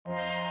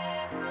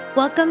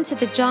Welcome to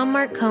the John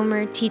Mark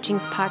Comer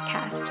Teachings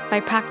Podcast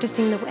by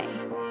Practicing the Way.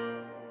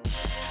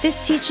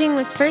 This teaching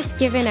was first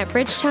given at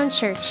Bridgetown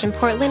Church in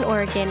Portland,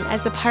 Oregon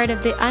as a part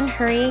of the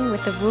Unhurrying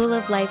with the Rule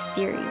of Life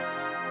series.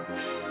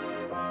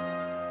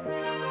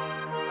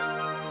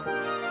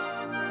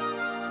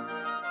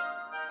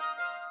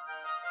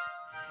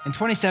 In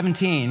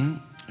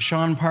 2017,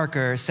 Sean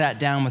Parker sat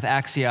down with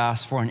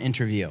Axios for an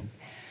interview.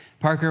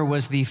 Parker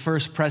was the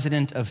first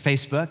president of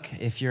Facebook.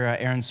 If you're an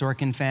Aaron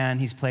Sorkin fan,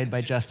 he's played by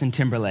Justin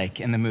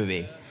Timberlake in the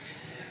movie.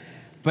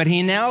 But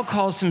he now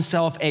calls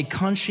himself a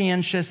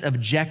conscientious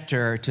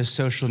objector to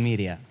social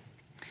media.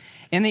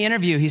 In the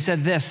interview, he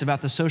said this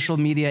about the social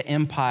media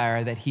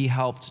empire that he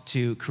helped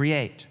to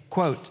create.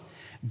 Quote,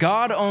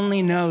 "God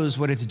only knows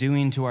what it's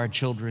doing to our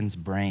children's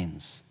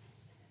brains."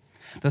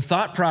 The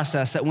thought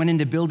process that went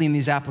into building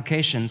these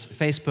applications,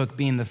 Facebook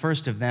being the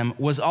first of them,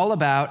 was all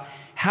about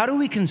how do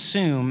we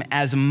consume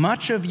as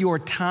much of your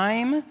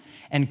time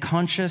and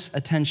conscious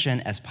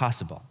attention as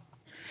possible.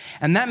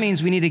 And that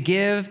means we need to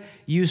give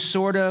you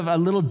sort of a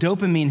little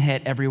dopamine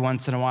hit every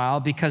once in a while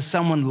because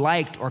someone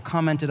liked or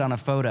commented on a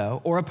photo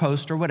or a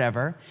post or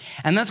whatever,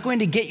 and that's going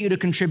to get you to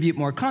contribute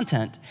more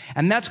content,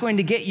 and that's going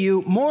to get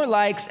you more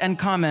likes and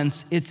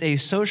comments. It's a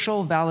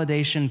social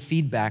validation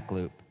feedback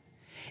loop.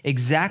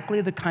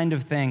 Exactly the kind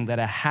of thing that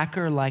a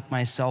hacker like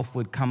myself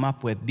would come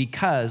up with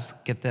because,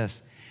 get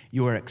this,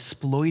 you are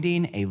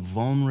exploiting a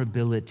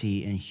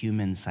vulnerability in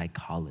human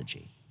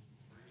psychology.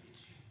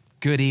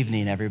 Good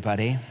evening,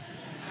 everybody.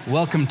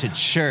 Welcome to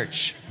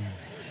church.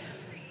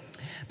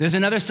 There's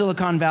another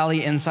Silicon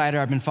Valley insider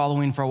I've been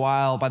following for a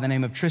while by the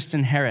name of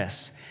Tristan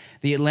Harris.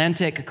 The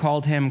Atlantic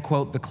called him,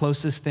 quote, the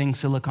closest thing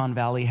Silicon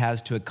Valley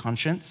has to a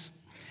conscience.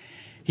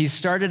 He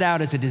started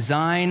out as a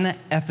design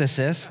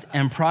ethicist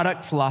and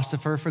product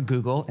philosopher for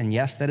Google, and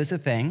yes, that is a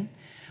thing,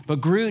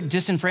 but grew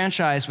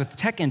disenfranchised with the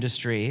tech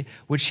industry,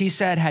 which he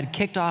said had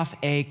kicked off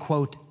a,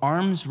 quote,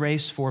 arms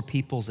race for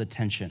people's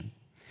attention.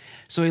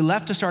 So he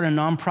left to start a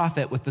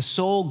nonprofit with the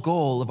sole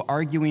goal of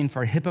arguing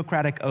for a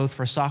Hippocratic oath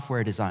for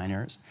software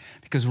designers,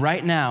 because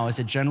right now, as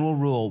a general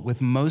rule, with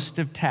most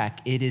of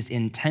tech, it is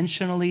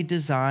intentionally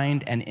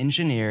designed and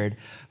engineered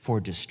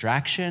for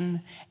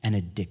distraction and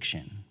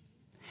addiction,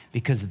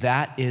 because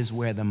that is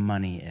where the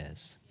money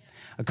is.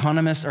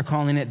 Economists are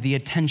calling it the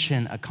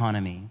attention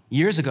economy.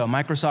 Years ago,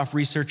 Microsoft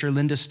researcher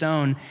Linda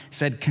Stone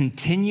said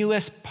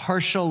continuous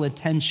partial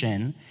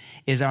attention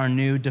is our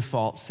new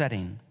default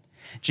setting.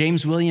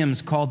 James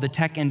Williams called the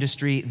tech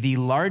industry the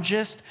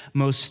largest,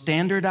 most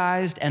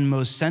standardized, and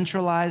most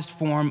centralized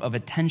form of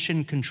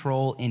attention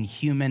control in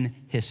human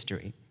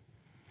history.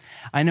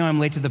 I know I'm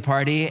late to the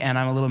party, and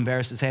I'm a little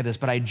embarrassed to say this,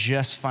 but I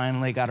just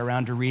finally got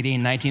around to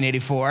reading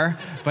 1984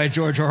 by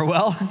George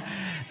Orwell,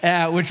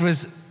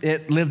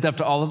 it lived up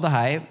to all of the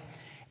hype.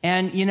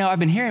 And, you know,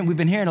 we've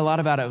been hearing a lot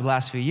about it over the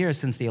last few years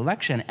since the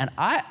election, and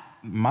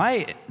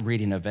my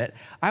reading of it,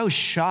 I was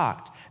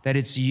shocked that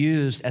it's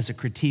used as a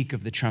critique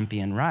of the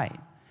Trumpian right.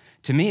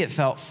 To me, it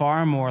felt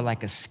far more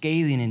like a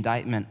scathing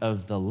indictment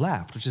of the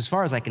left, which, as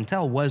far as I can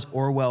tell, was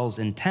Orwell's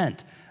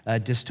intent, a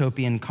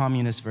dystopian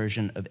communist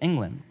version of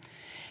England.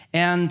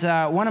 And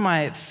one of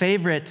my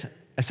favorite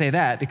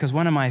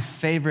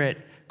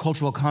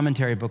cultural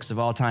commentary books of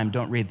all time,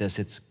 don't read this,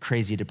 it's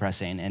crazy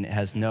depressing and it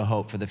has no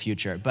hope for the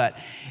future, but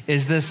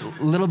is this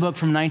little book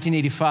from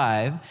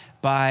 1985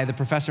 by the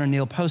professor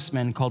Neil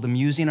Postman called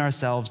Amusing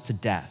Ourselves to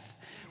Death,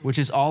 which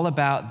is all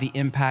about the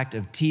impact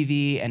of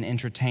TV and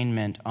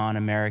entertainment on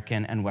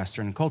American and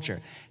Western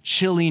culture.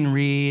 Chilling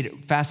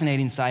read,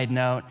 fascinating side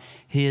note,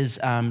 his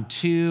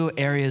two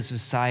areas of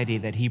society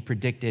that he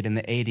predicted in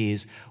the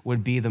 80s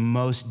would be the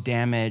most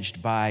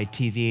damaged by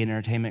TV and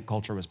entertainment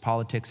culture was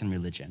politics and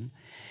religion.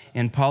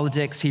 In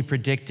politics, he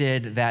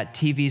predicted that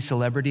TV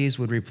celebrities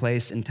would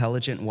replace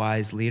intelligent,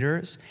 wise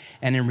leaders.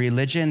 And in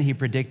religion, he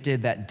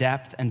predicted that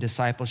depth and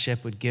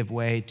discipleship would give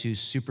way to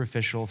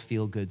superficial,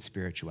 feel-good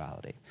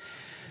spirituality.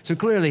 So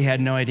clearly he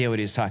had no idea what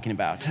he was talking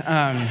about.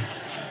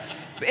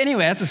 But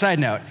anyway, that's a side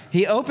note.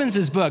 He opens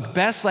his book,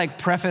 best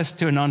preface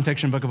to a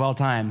nonfiction book of all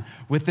time,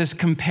 with this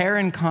compare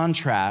and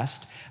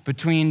contrast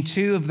between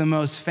two of the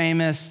most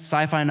famous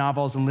sci-fi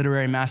novels and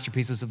literary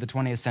masterpieces of the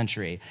 20th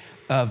century,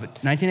 of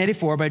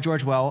 1984 by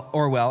George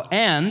Orwell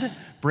and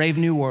Brave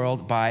New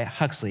World by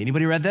Huxley.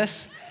 Anybody read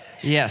this?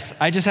 Yes,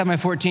 I just had my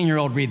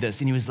 14-year-old read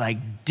this, and he was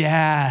like,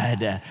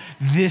 "Dad,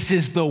 this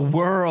is the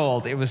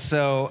world." It was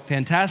so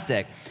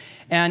fantastic.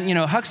 And, you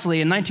know, Huxley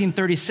in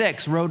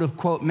 1936 wrote of,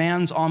 quote,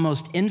 man's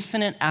almost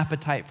infinite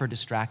appetite for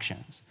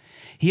distractions.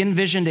 He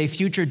envisioned a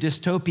future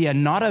dystopia,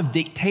 not of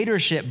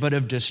dictatorship, but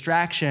of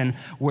distraction,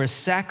 where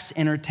sex,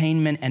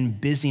 entertainment,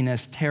 and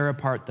busyness tear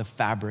apart the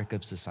fabric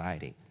of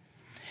society.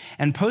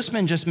 And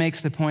Postman just makes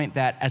the point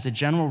that, as a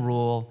general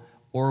rule,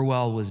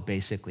 Orwell was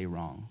basically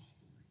wrong,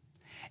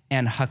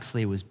 and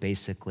Huxley was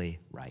basically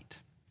right.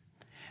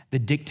 The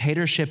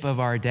dictatorship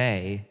of our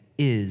day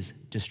is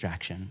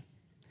distraction.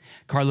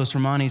 Carlos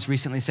Romanes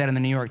recently said in the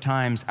New York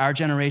Times, our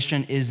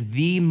generation is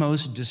the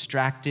most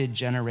distracted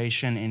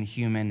generation in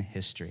human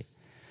history.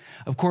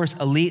 Of course,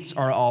 elites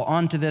are all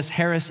onto this.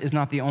 Harris is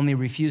not the only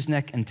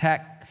refusenik in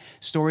tech.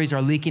 Stories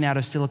are leaking out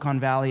of Silicon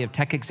Valley of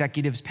tech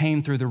executives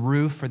paying through the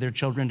roof for their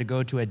children to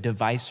go to a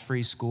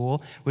device-free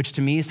school, which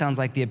to me sounds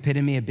like the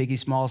epitome of Biggie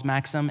Smalls'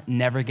 maxim,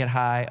 never get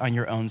high on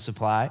your own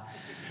supply.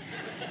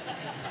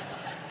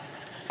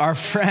 Our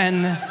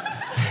friend,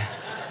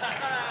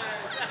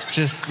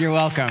 you're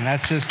welcome.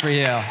 That's just for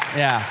you.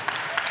 Yeah.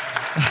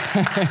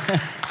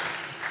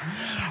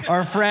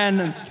 Our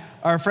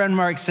friend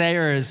Mark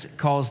Sayers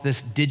calls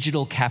this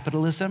digital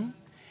capitalism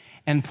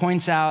and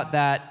points out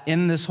that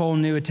in this whole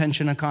new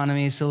attention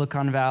economy,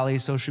 Silicon Valley,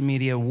 social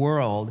media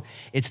world,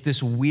 it's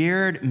this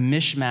weird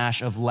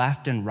mishmash of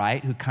left and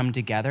right who come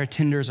together.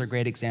 Tinder's a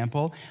great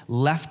example.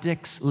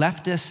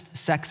 Leftist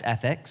sex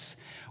ethics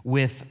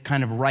with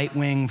kind of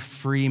right-wing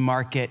free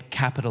market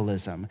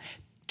capitalism.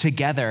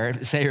 Together,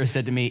 Sayers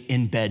said to me,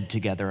 in bed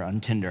together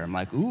on Tinder. I'm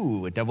like,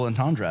 ooh, a double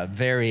entendre,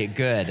 very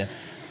good.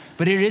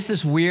 But it is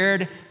this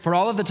weird, for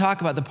all of the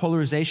talk about the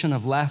polarization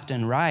of left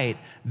and right,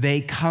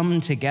 they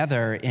come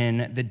together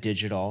in the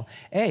digital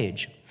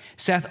age.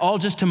 Seth, all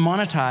just to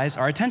monetize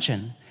our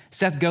attention.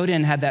 Seth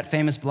Godin had that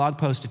famous blog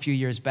post a few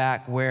years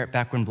back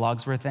when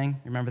blogs were a thing.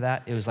 You remember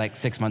that? It was like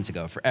 6 months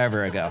ago,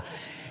 forever ago.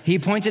 He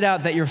pointed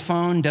out that your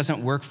phone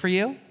doesn't work for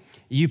you.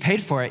 You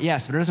paid for it,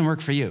 yes, but it doesn't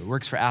work for you. It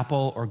works for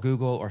Apple or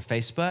Google or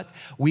Facebook.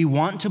 We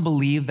want to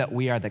believe that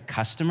we are the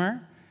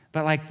customer,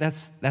 but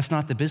that's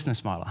not the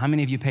business model. How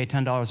many of you pay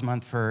 $10 a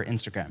month for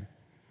Instagram?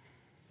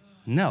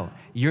 No,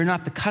 you're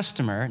not the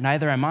customer,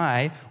 neither am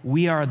I.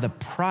 We are the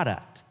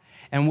product.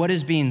 And what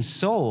is being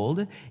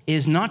sold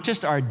is not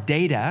just our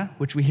data,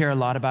 which we hear a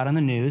lot about on the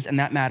news, and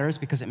that matters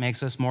because it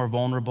makes us more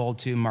vulnerable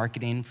to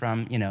marketing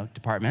from,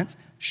 departments,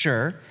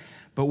 sure.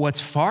 But what's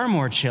far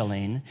more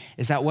chilling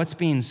is that what's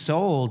being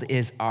sold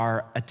is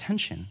our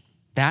attention.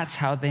 That's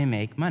how they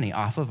make money,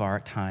 off of our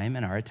time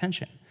and our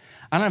attention.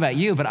 I don't know about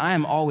you, but I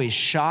am always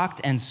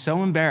shocked and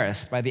so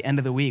embarrassed by the end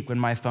of the week when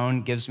my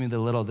phone gives me the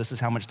little, this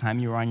is how much time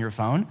you were on your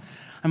phone.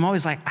 I'm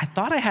always like, I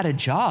thought I had a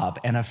job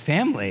and a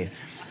family.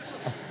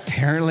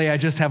 Apparently, I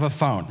just have a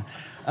phone.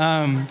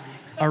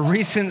 A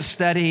recent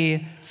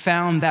study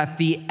found that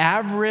the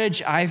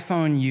average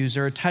iPhone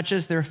user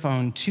touches their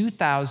phone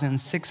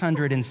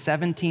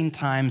 2,617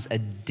 times a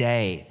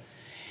day.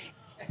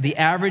 The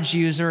average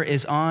user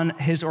is on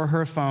his or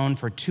her phone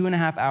for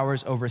 2.5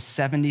 hours over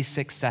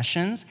 76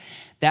 sessions.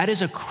 That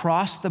is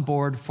across the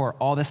board for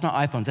all, that's not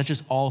iPhones, that's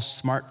just all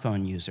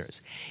smartphone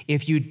users.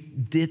 If you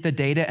did the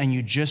data and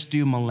you just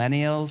do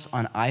millennials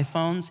on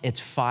iPhones,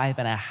 it's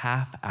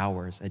 5.5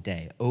 hours a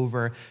day,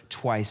 over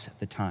twice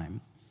the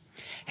time.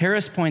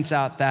 Harris points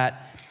out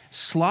that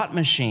slot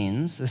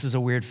machines, this is a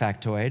weird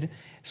factoid,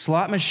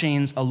 slot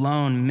machines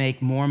alone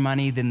make more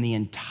money than the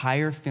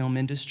entire film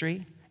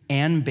industry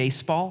and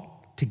baseball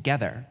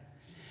together.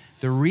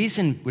 The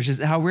reason, which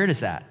is, how weird is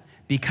that?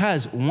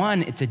 Because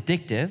one, it's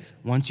addictive.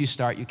 Once you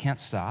start, you can't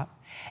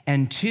stop.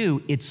 And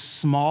two, it's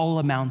small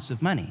amounts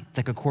of money. It's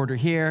like a quarter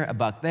here,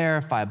 $1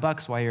 there,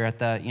 $5 while you're at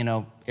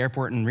the,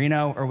 airport in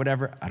Reno or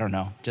whatever. I don't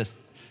know, just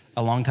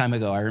a long time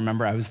ago. I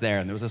remember I was there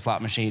and there was a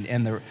slot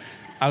machine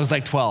I was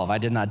like 12. I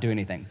did not do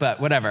anything, but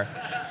whatever.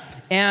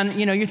 And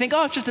you think,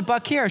 oh, it's just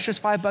 $1 here, it's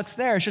just $5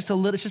 there,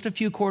 it's just a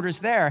few quarters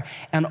there,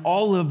 and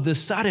all of the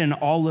sudden,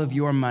 all of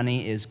your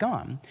money is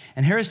gone.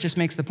 And Harris just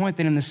makes the point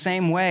that in the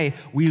same way,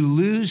 we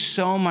lose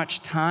so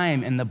much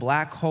time in the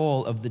black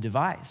hole of the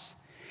device.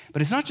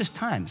 But it's not just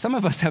time. Some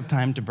of us have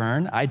time to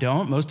burn. I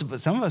don't.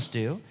 Some of us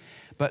do.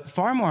 But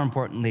far more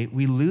importantly,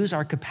 we lose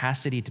our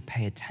capacity to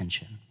pay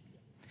attention.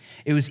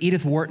 It was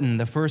Edith Wharton,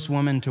 the first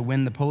woman to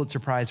win the Pulitzer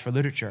Prize for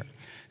Literature,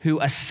 who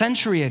a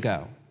century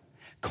ago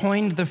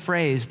coined the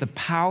phrase, the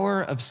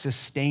power of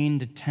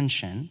sustained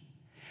attention,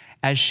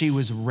 as she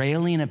was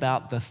railing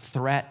about the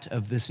threat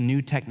of this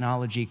new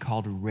technology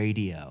called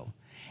radio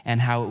and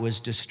how it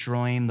was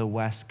destroying the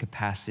West's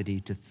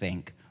capacity to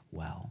think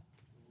well.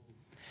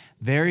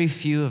 Very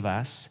few of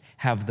us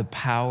have the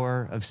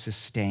power of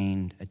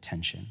sustained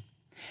attention.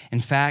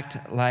 In fact,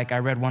 I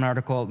read one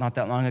article not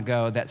that long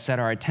ago that said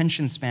our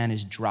attention span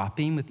is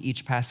dropping with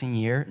each passing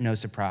year, no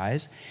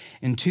surprise.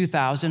 In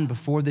 2000,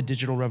 before the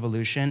digital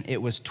revolution, it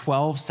was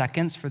 12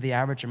 seconds for the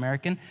average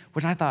American,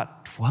 which I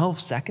thought, 12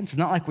 seconds? It's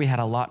not like we had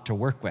a lot to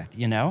work with,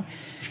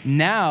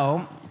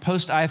 Now,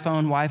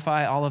 post-iPhone,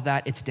 Wi-Fi, all of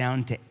that, it's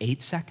down to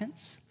 8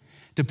 seconds.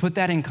 To put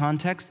that in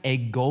context, a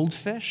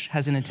goldfish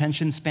has an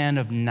attention span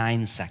of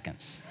 9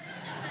 seconds.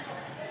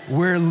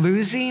 We're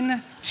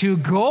losing to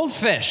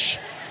goldfish.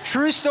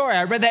 True story.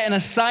 I read that in a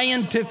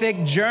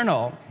scientific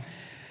journal.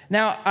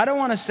 Now, I don't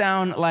want to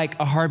sound like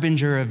a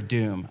harbinger of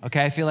doom,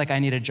 okay? I feel like I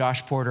need a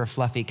Josh Porter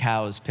fluffy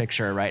cows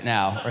picture right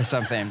now or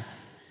something.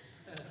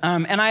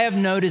 And I have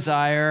no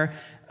desire,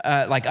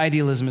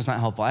 idealism is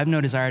not helpful. I have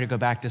no desire to go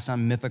back to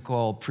some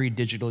mythical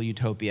pre-digital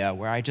utopia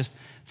where I just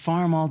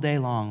farm all day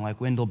long like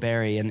Wendell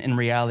Berry and in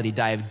reality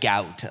die of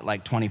gout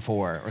at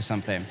 24 or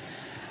something.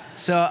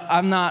 So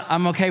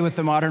I'm okay with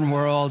the modern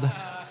world.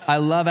 I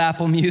love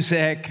Apple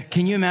Music.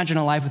 Can you imagine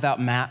a life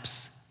without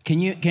maps?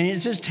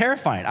 It's just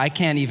terrifying. I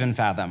can't even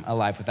fathom a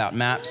life without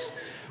maps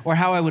or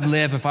how I would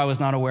live if I was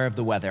not aware of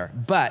the weather.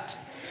 But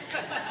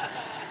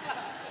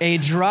a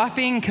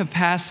dropping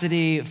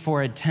capacity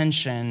for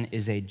attention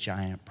is a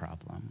giant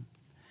problem.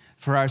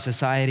 For our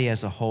society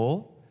as a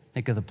whole,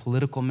 think of the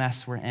political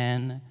mess we're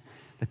in,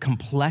 the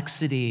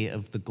complexity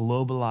of the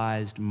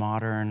globalized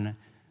modern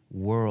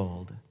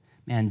world,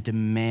 man,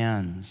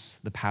 demands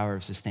the power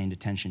of sustained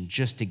attention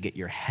just to get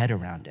your head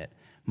around it,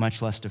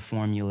 much less to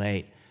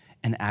formulate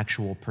an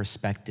actual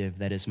perspective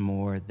that is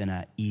more than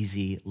an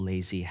easy,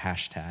 lazy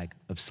hashtag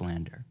of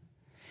slander.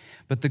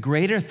 But the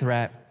greater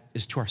threat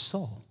is to our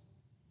soul,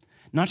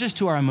 not just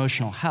to our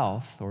emotional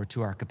health or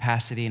to our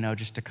capacity,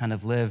 just to kind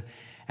of live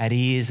at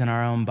ease in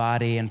our own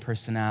body and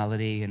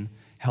personality and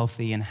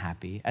healthy and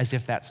happy, as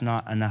if that's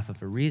not enough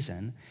of a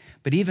reason,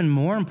 but even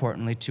more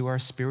importantly, to our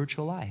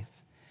spiritual life,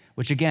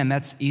 which again,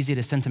 that's easy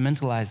to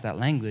sentimentalize that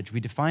language. We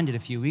defined it a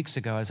few weeks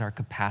ago as our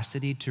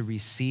capacity to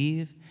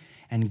receive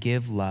and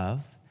give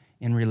love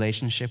in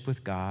relationship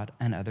with God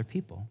and other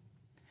people.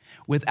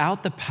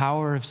 Without the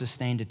power of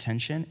sustained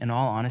attention, in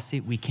all honesty,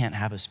 we can't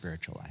have a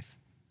spiritual life.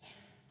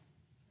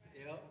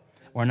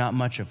 Or not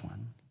much of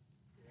one.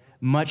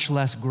 Much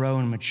less grow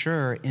and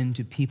mature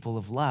into people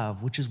of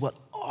love, which is what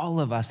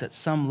all of us at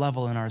some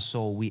level in our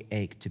soul we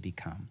ache to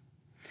become.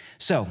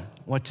 So,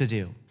 what to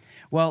do?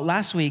 Well,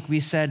 last week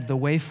we said the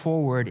way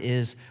forward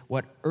is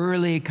what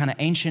early kind of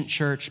ancient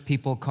church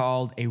people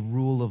called a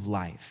rule of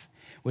life,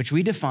 which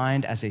we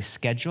defined as a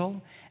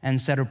schedule and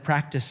set of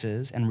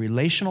practices and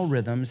relational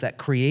rhythms that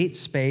create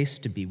space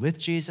to be with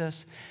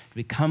Jesus, to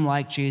become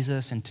like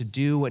Jesus, and to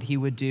do what he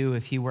would do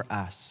if he were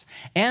us,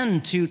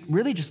 and to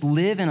really just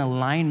live in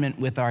alignment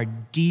with our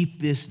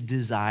deepest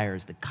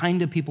desires, the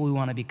kind of people we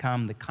want to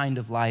become, the kind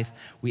of life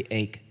we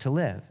ache to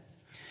live.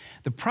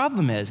 The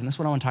problem is, and this is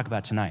what I want to talk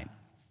about tonight,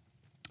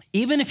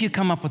 even if you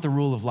come up with a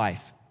rule of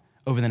life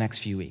over the next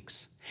few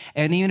weeks,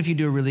 and even if you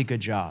do a really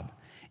good job,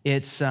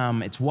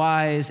 it's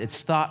wise, it's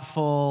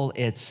thoughtful,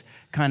 it's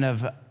kind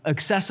of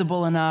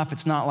accessible enough.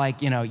 It's not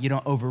like, you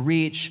don't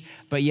overreach,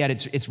 but yet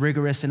it's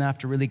rigorous enough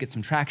to really get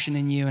some traction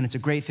in you, and it's a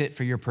great fit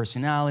for your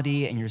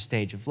personality and your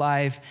stage of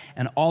life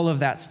and all of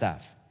that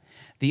stuff.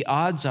 The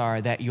odds are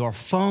that your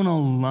phone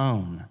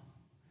alone,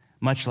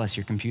 much less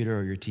your computer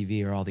or your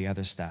TV or all the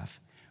other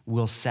stuff,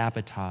 will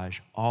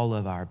sabotage all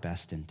of our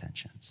best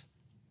intentions.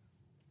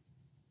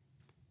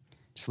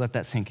 Just let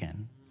that sink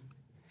in.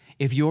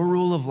 If your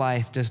rule of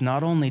life does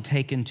not only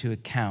take into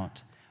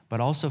account,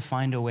 but also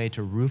find a way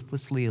to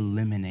ruthlessly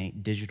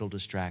eliminate digital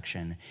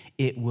distraction,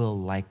 it will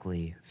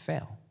likely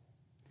fail.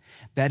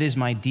 That is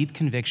my deep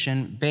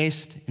conviction,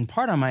 based in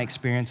part on my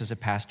experience as a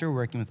pastor,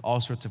 working with all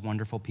sorts of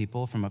wonderful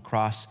people from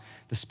across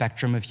the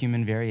spectrum of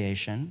human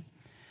variation,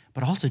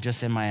 but also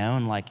just in my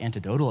own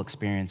anecdotal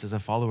experience as a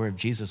follower of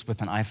Jesus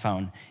with an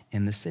iPhone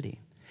in the city.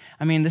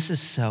 This is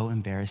so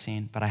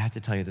embarrassing, but I have to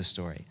tell you this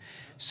story.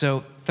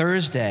 So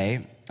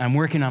Thursday, I'm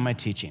working on my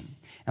teaching,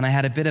 and I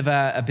had a bit of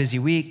a busy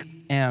week,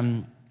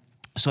 and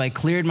so I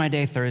cleared my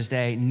day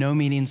Thursday, no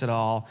meetings at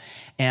all,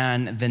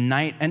 and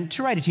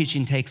to write a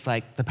teaching takes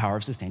the power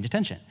of sustained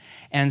attention.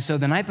 And so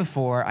the night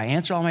before, I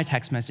answered all my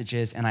text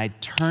messages, and I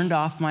turned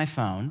off my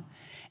phone,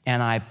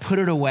 and I put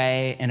it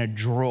away in a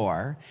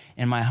drawer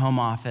in my home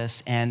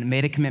office and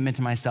made a commitment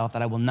to myself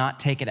that I will not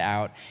take it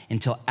out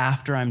until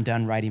after I'm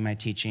done writing my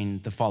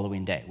teaching the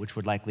following day, which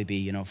would likely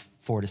be,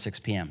 4 to 6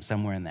 p.m.,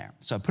 somewhere in there.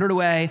 So I put it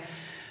away,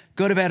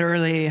 go to bed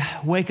early,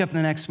 wake up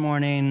the next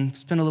morning,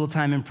 spend a little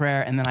time in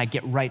prayer, and then I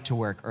get right to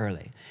work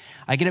early.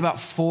 I get about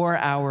 4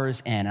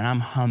 hours in, and I'm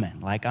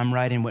humming. I'm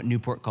writing what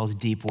Newport calls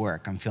deep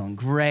work. I'm feeling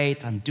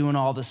great. I'm doing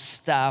all the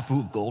stuff.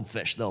 Ooh,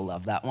 Goldfish, they'll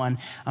love that one.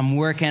 I'm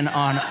working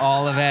on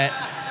all of it,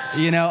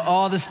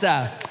 all the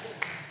stuff.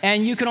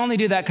 And you can only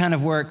do that kind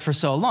of work for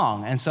so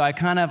long. And so I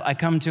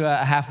come to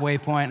a halfway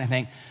point, and I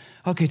think,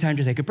 okay, time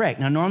to take a break.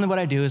 Now, normally what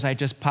I do is I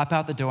just pop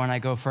out the door and I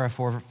go for a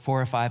 4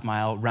 or 5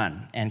 mile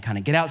run and kind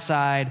of get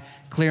outside,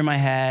 clear my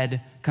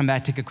head, come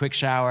back, take a quick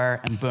shower,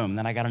 and boom,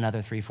 then I got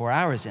another 3-4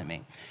 hours in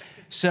me.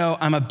 So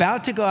I'm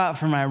about to go out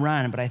for my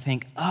run, but I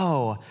think,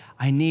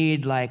 I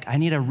need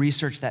to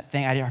research that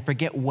thing. I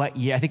forget what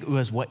year, I think it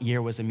was what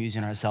year was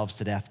Amusing Ourselves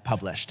to Death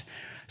published.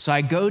 So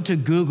I go to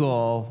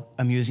Google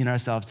Amusing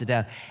Ourselves to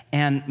Death,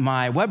 and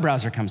my web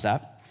browser comes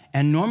up.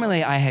 And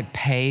normally I had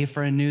pay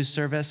for a news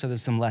service, so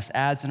there's some less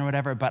ads and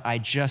whatever, but I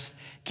just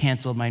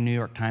canceled my New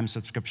York Times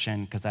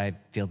subscription because I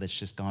feel that's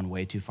just gone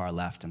way too far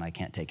left and I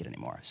can't take it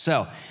anymore.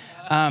 So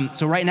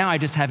right now I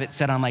just have it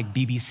set on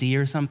BBC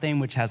or something,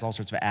 which has all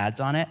sorts of ads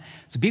on it.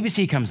 So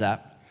BBC comes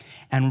up,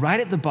 and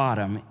right at the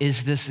bottom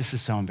is this is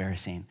so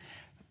embarrassing,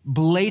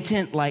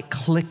 blatant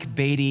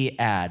clickbaity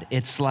ad.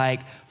 It's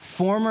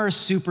former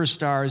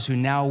superstars who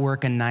now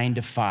work a 9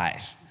 to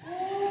 5.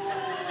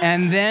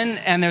 And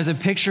there's a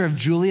picture of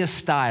Julia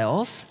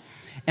Stiles,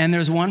 and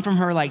there's one from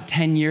her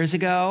 10 years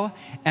ago,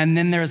 and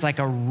then there's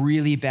a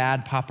really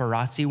bad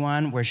paparazzi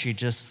one where she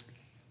just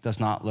does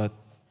not look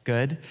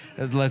good.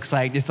 It looks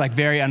it's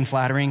very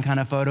unflattering kind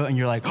of photo, and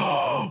you're like,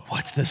 oh,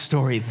 what's the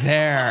story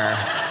there?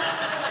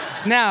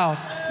 Now,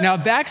 Now,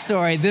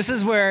 backstory, this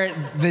is where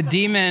the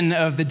demon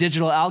of the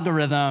digital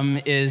algorithm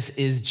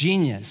is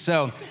genius.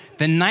 So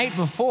the night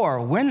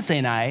before, Wednesday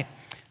night,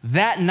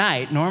 that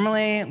night,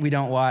 normally we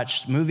don't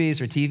watch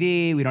movies or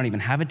TV. We don't even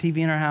have a TV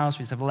in our house.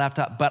 We just have a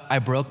laptop. But I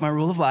broke my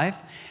rule of life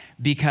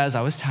because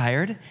I was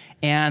tired,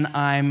 and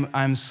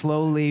I'm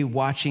slowly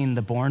watching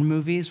the Bourne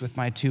movies with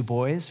my two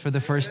boys for the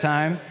first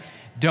time.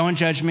 Don't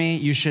judge me.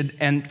 You should.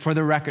 And for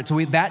the record, so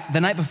the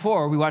night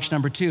before we watched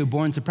number 2,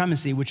 Bourne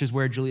Supremacy, which is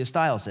where Julia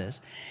Stiles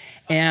is.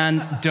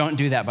 And don't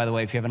do that, by the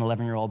way, if you have an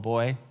 11-year-old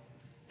boy.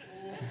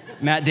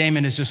 Matt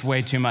Damon is just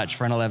way too much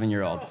for an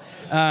 11-year-old.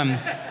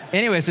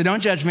 Anyway, so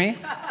don't judge me.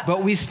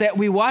 But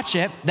we watch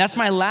it. That's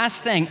my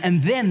last thing.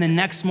 And then the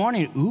next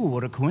morning, ooh,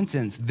 what a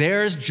coincidence.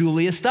 There's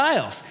Julia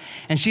Stiles.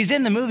 And she's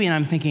in the movie, and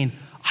I'm thinking,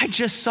 I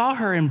just saw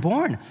her in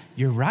Bourne.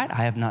 You're right,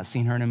 I have not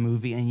seen her in a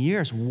movie in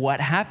years. What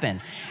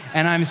happened?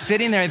 And I'm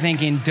sitting there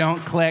thinking,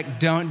 don't click,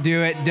 don't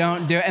do it,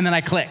 and then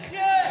I click.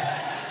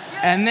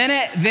 And then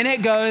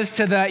it goes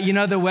to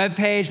the web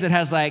page that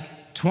has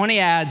like 20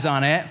 ads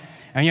on it,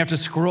 and you have to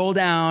scroll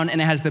down, and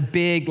it has the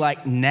big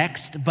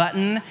next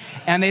button.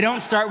 And they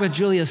don't start with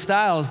Julia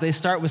Stiles, they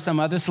start with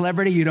some other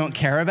celebrity you don't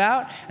care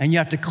about, and you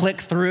have to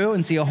click through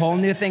and see a whole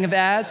new thing of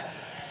ads.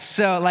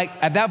 So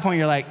at that point,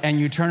 you're like, and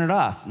you turn it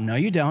off. No,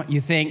 you don't.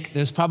 You think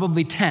there's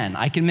probably 10.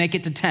 I can make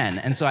it to 10.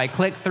 And so I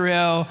click through,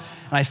 and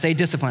I stay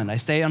disciplined. I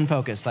stay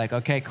unfocused.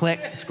 Okay,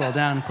 click, scroll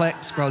down,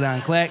 click, scroll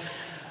down, click.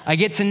 I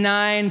get to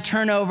 9,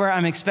 turn over.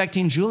 I'm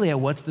expecting Julia.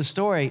 What's the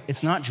story?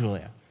 It's not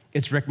Julia.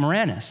 It's Rick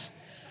Moranis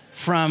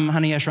from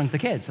Honey, I Shrunk the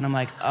Kids. And I'm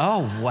like,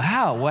 oh,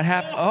 wow, what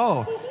happened?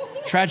 Oh,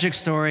 tragic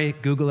story.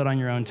 Google it on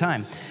your own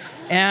time.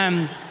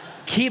 And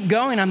keep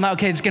going. I'm like,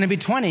 okay, it's going to be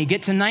 20.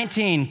 Get to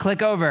 19.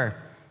 Click over.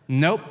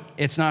 Nope,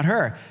 it's not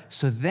her.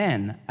 So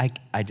then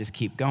I just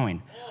keep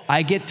going.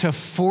 I get to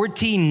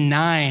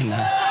 49.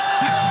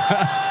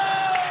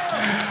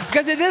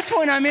 Because at this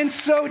point, I'm in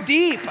so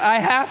deep, I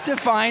have to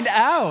find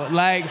out.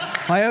 My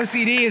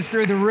OCD is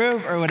through the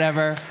roof or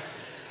whatever.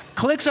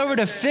 Clicks over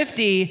to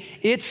 50,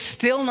 it's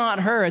still not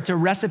her. It's a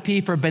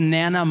recipe for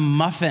banana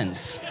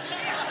muffins,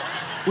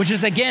 which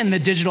is, again, the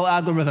digital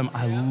algorithm.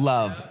 I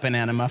love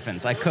banana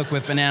muffins. I cook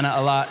with banana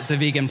a lot. It's a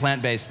vegan,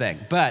 plant-based thing.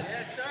 But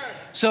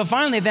so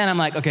finally then I'm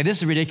like, okay, this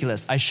is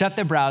ridiculous. I shut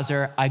the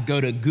browser. I go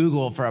to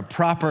Google for a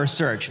proper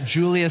search.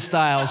 Julia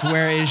Stiles,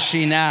 where is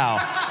she now?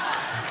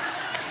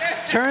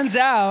 Turns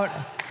out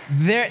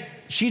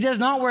she does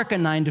not work a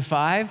 9 to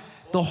 5.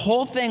 The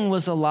whole thing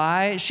was a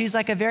lie. She's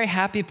a very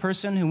happy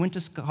person who went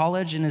to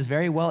college and is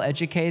very well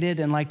educated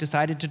and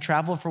decided to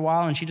travel for a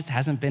while, and she just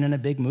hasn't been in a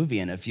big movie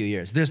in a few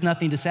years. There's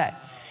nothing to say.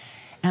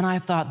 And I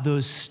thought,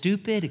 those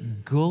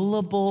stupid,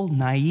 gullible,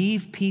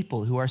 naive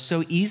people who are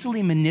so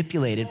easily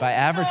manipulated by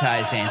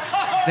advertising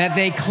that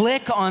they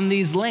click on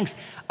these links.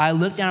 I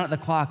looked down at the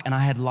clock, and I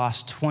had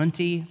lost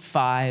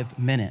 25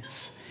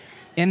 minutes.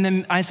 And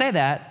then I say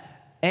that,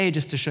 A,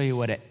 just to show you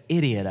what an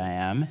idiot I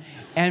am,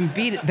 and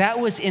B, that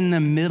was in the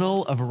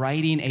middle of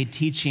writing a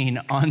teaching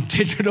on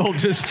digital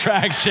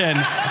distraction.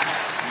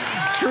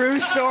 True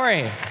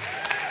story.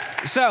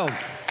 So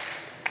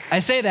I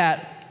say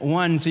that,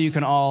 1, so you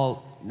can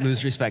all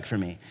lose respect for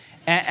me.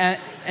 And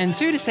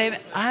 2, to say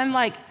that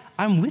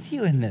I'm with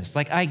you in this.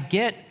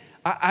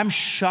 I'm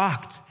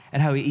shocked at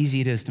how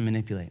easy it is to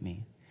manipulate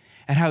me,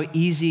 at how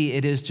easy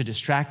it is to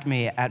distract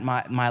me, at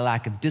my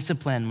lack of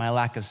discipline, my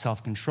lack of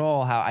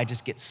self-control, how I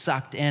just get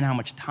sucked in, how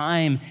much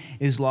time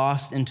is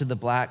lost into the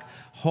black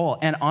hole.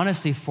 And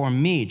honestly, for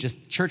me,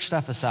 just church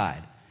stuff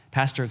aside,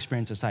 pastor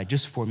experience aside,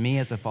 just for me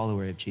as a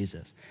follower of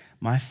Jesus,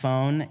 my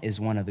phone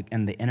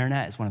and the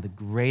internet is one of the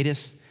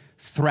greatest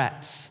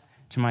threats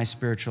to my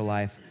spiritual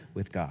life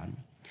with God.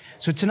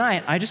 So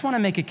tonight, I just want to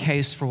make a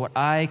case for what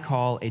I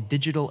call a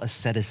digital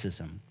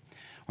asceticism.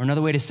 Or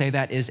another way to say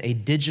that is a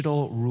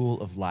digital rule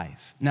of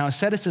life. Now,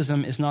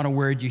 asceticism is not a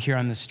word you hear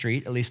on the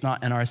street, at least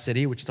not in our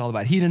city, which is all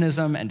about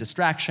hedonism and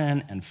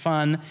distraction and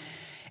fun.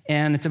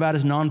 And it's about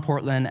as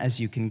non-Portland as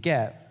you can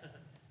get.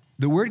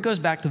 The word goes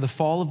back to the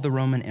fall of the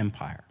Roman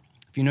Empire.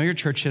 If you know your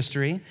church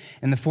history,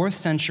 in the 4th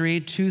century,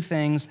 2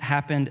 things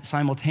happened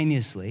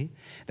simultaneously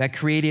that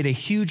created a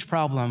huge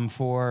problem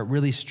for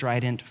really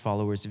strident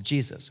followers of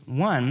Jesus.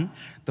 1,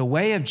 the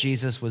way of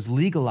Jesus was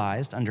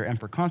legalized under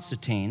Emperor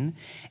Constantine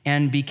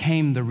and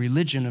became the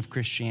religion of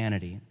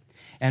Christianity,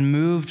 and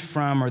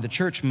the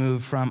church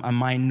moved from a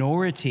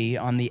minority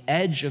on the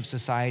edge of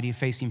society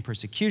facing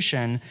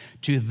persecution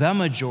to the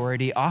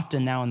majority,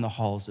 often now in the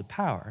halls of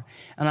power.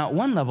 And at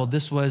one level,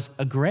 this was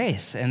a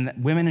grace, and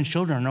women and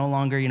children are no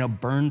longer,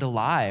 burned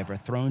alive or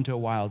thrown to a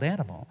wild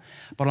animal.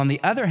 But on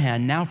the other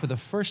hand, now for the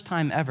first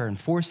time ever, in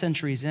 4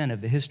 centuries in of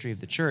the history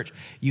of the church,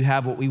 you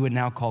have what we would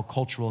now call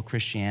cultural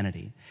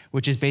Christianity,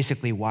 which is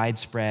basically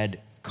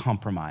widespread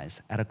compromise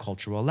at a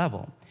cultural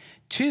level.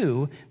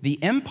 2,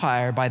 the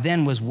empire by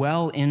then was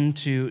well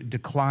into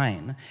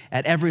decline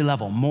at every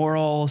level: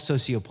 moral,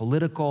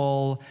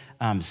 socio-political,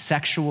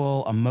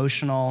 sexual,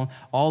 emotional,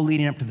 all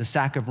leading up to the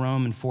sack of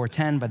Rome in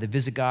 410 by the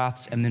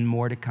Visigoths, and then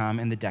more to come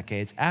in the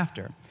decades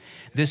after.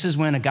 This is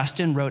when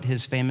Augustine wrote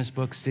his famous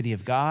book, City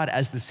of God,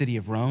 as the city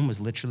of Rome was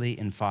literally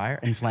in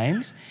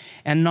flames.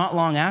 And not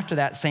long after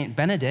that, St.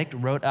 Benedict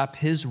wrote up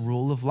his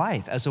rule of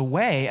life as a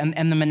way,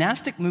 and the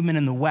monastic movement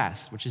in the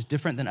West, which is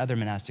different than other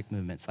monastic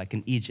movements, like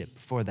in Egypt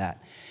before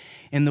that.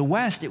 In the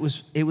West, it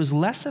was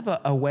less of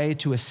a way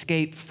to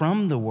escape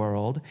from the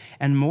world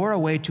and more a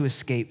way to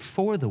escape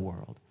for the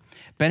world.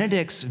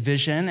 Benedict's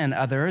vision and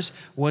others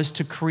was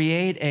to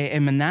create a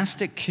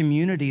monastic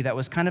community that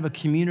was kind of a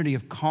community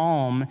of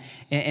calm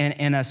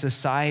in a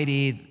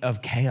society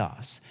of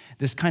chaos.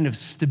 This kind of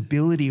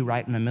stability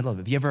right in the middle of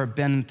it. Have you ever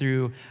been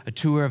through a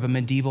tour of a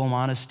medieval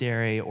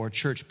monastery or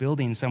church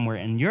building somewhere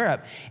in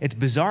Europe? It's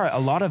bizarre. A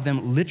lot of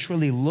them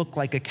literally look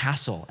like a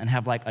castle and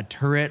have like a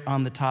turret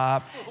on the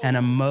top and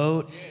a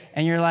moat.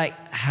 And you're like,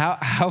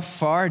 how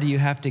far do you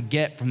have to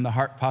get from the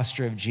heart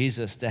posture of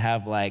Jesus to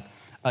have like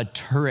a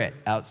turret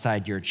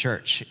outside your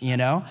church, you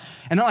know?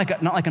 And not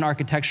like an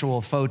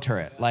architectural faux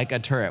turret, like a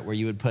turret where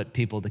you would put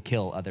people to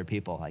kill other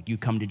people. Like, you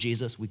come to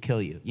Jesus, we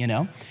kill you, you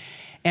know?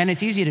 And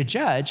it's easy to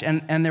judge,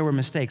 and there were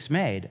mistakes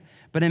made.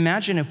 But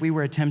imagine if we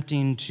were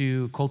attempting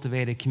to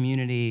cultivate a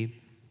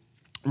community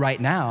right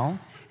now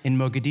in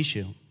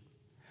Mogadishu,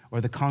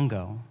 or the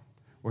Congo,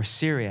 or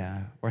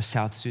Syria, or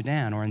South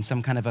Sudan, or in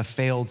some kind of a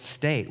failed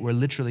state where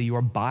literally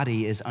your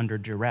body is under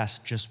duress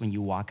just when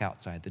you walk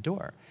outside the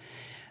door.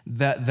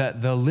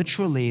 The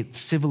literally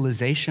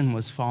civilization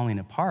was falling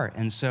apart.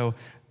 And so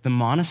the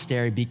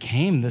monastery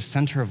became the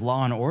center of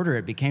law and order.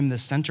 It became the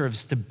center of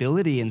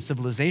stability and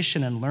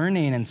civilization and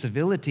learning and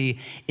civility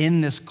in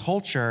this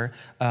culture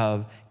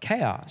of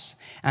chaos.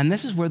 And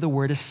this is where the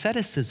word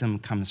asceticism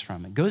comes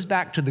from. It goes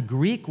back to the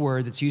Greek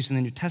word that's used in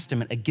the New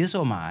Testament,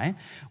 agizomai,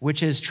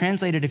 which is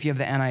translated, if you have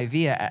the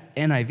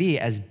NIV,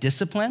 as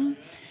discipline.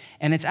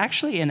 And it's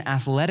actually an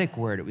athletic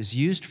word. It was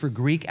used for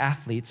Greek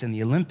athletes in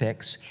the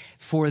Olympics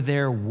for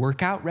their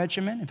workout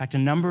regimen. In fact, a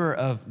number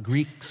of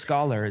Greek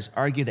scholars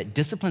argue that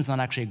discipline is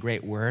not actually a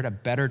great word. A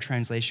better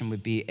translation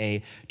would be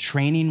a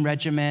training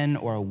regimen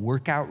or a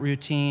workout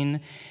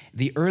routine.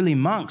 The early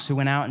monks who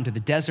went out into the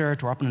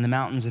desert or up in the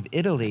mountains of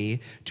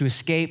Italy to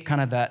escape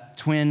kind of that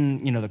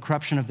twin, the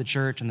corruption of the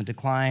church and the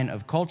decline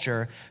of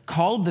culture,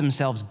 called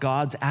themselves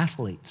God's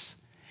athletes.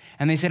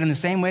 And they said in the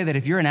same way that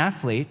if you're an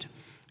athlete,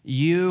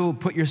 you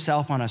put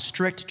yourself on a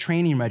strict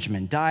training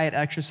regimen, diet,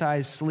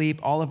 exercise, sleep,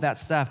 all of that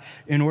stuff,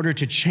 in order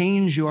to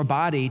change your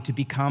body to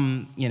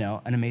become,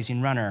 an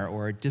amazing runner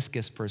or a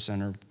discus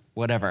person or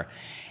whatever.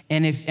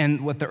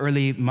 And what the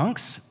early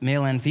monks,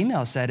 male and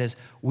female, said is,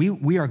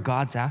 we are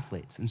God's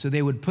athletes. And so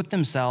they would put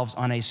themselves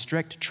on a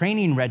strict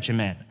training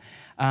regimen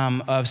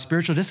of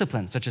spiritual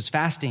disciplines, such as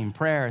fasting,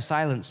 prayer,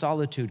 silence,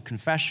 solitude,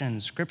 confession,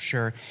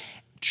 scripture,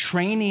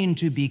 training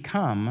to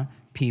become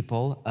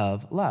people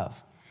of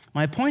love.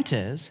 My point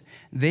is,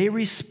 they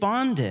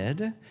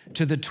responded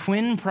to the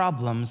twin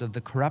problems of the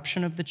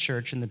corruption of the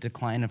church and the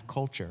decline of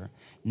culture,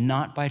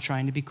 not by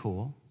trying to be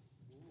cool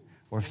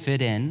or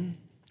fit in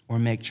or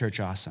make church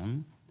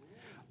awesome,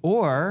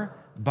 or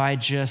by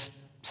just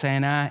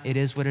saying, it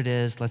is what it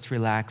is, let's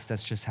relax,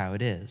 that's just how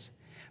it is.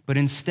 But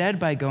instead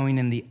by going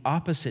in the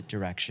opposite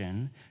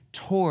direction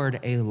toward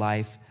a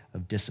life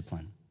of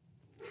discipline.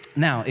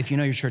 Now, if you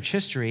know your church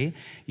history,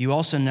 you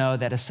also know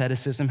that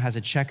asceticism has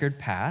a checkered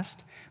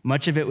past.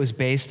 Much of it was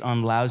based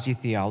on lousy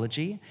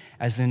theology.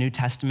 As the New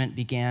Testament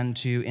began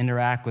to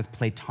interact with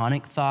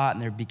Platonic thought,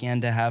 and they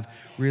began to have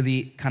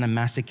really kind of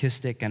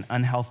masochistic and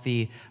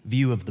unhealthy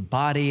view of the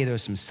body, there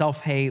was some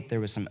self-hate,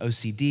 there was some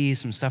OCD,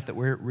 some stuff that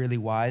we're really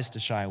wise to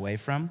shy away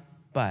from.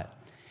 But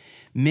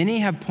many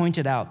have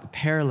pointed out the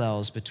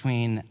parallels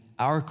between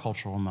our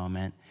cultural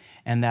moment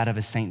and that of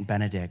a St.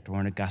 Benedict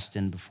or an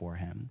Augustine before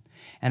him.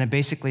 And it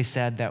basically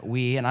said that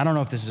and I don't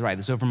know if this is right,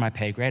 this is over my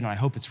pay grade, and I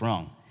hope it's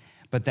wrong,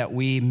 but that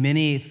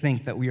many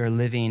think that we are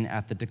living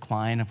at the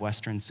decline of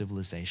Western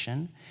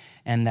civilization,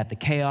 and that the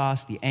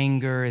chaos, the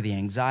anger, the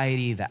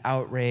anxiety, the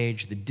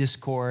outrage, the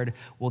discord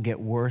will get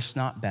worse,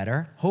 not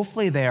better.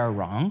 Hopefully they are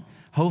wrong.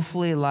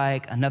 Hopefully,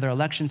 like another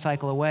election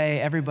cycle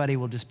away, everybody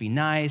will just be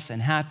nice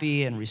and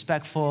happy and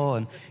respectful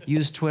and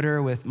use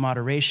Twitter with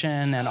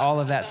moderation and all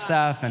of that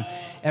stuff, and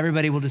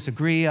everybody will just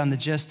agree on the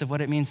gist of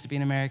what it means to be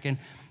an American.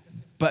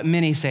 But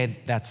many say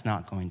that's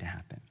not going to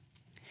happen.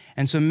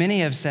 And so many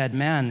have said,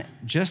 man,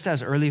 just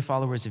as early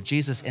followers of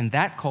Jesus in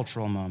that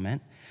cultural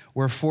moment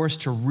were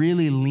forced to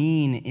really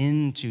lean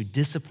into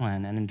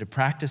discipline and into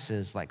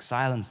practices like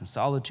silence and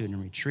solitude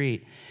and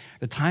retreat,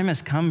 the time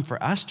has come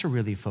for us to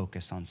really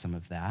focus on some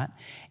of that,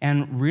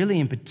 and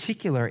really in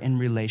particular in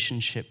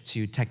relationship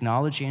to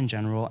technology in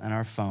general and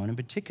our phone in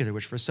particular,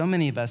 which for so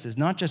many of us is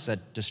not just a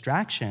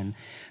distraction,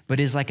 but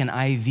is like an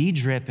IV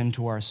drip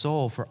into our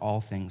soul for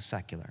all things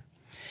secular.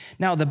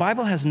 Now, the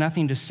Bible has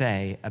nothing to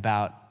say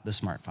about the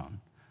smartphone.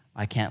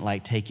 I can't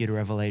take you to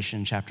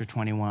Revelation chapter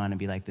 21 and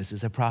be like, this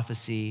is a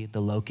prophecy,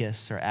 the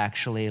locusts are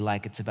actually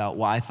it's about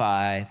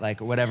Wi-Fi,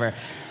 or whatever.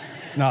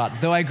 No,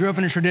 though I grew up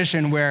in a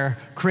tradition where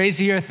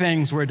crazier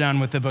things were done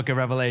with the book of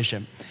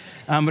Revelation.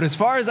 But as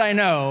far as I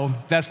know,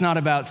 that's not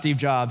about Steve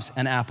Jobs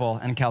and Apple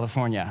and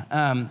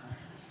California.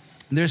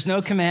 There's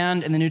no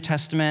command in the New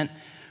Testament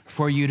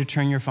for you to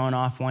turn your phone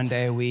off one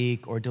day a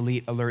week or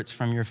delete alerts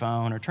from your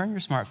phone or turn your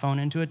smartphone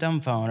into a dumb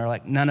phone or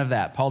like none of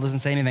that. Paul doesn't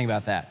say anything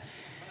about that.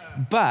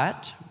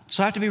 But,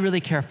 so I have to be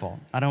really careful.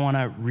 I don't want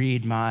to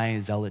read my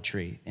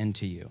zealotry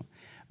into you.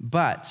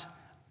 But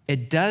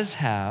it does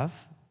have,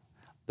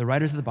 the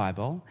writers of the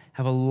Bible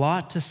have a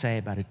lot to say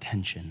about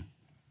attention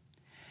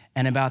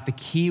and about the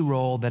key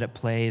role that it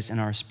plays in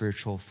our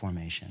spiritual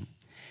formation.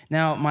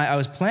 Now, I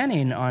was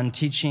planning on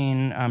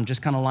teaching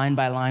just kind of line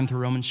by line through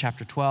Romans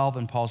chapter 12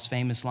 and Paul's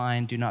famous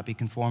line, do not be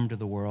conformed to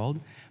the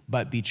world,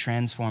 but be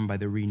transformed by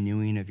the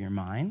renewing of your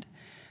mind.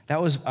 I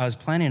was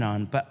planning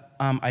on, but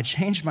I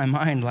changed my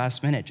mind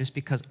last minute just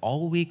because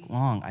all week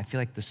long, I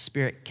feel like the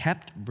Spirit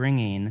kept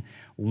bringing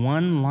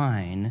one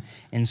line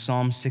in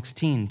Psalm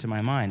 16 to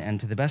my mind.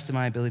 And to the best of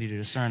my ability to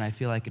discern, I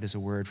feel like it is a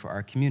word for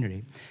our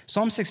community.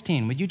 Psalm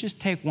 16, would you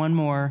just take one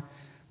more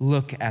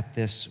look at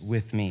this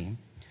with me?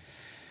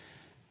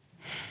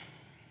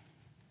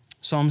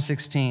 Psalm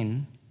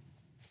 16,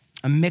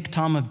 a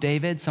miktam of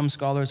David. Some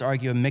scholars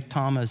argue a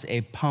miktam is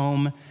a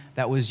poem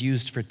that was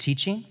used for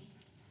teaching.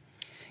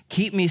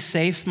 Keep me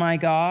safe, my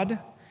God,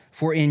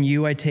 for in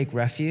you I take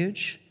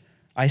refuge.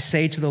 I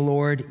say to the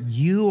Lord,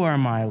 you are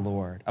my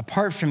Lord.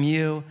 Apart from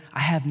you, I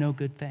have no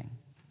good thing.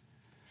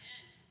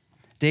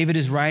 David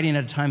is writing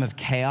at a time of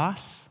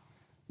chaos.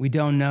 We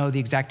don't know the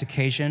exact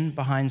occasion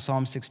behind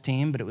Psalm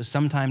 16, but it was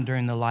sometime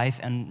during the life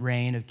and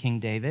reign of King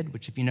David,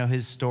 which if you know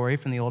his story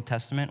from the Old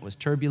Testament was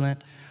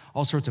turbulent,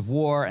 all sorts of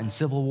war and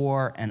civil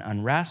war and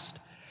unrest.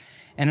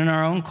 And in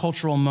our own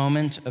cultural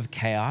moment of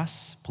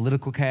chaos,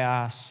 political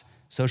chaos,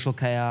 social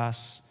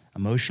chaos,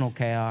 emotional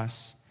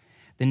chaos,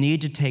 the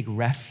need to take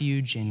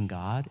refuge in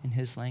God, in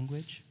his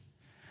language,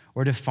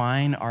 or to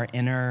find our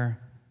inner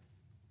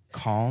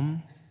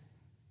calm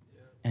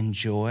and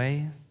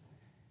joy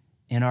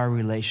in our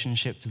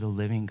relationship to the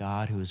living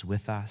God who is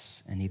with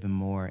us and even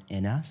more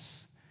in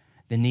us,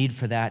 the need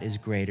for that is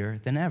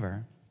greater than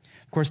ever.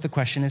 Of course, the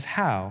question is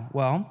how?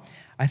 Well,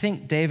 I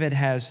think David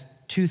has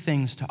two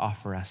things to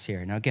offer us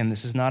here. Now, again,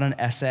 this is not an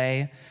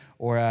essay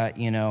or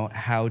a,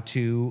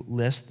 how-to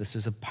list. This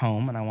is a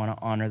poem, and I want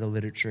to honor the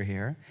literature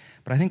here.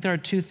 But I think there are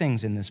two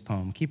things in this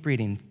poem. Keep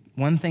reading.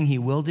 One thing he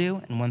will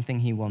do and one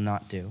thing he will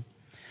not do.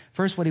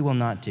 First, what he will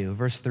not do.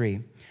 Verse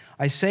 3,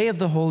 I say of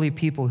the holy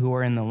people who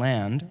are in the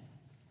land,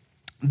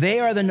 they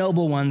are the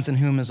noble ones in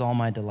whom is all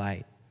my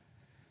delight.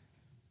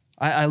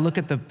 I look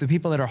at the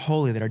people that are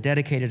holy, that are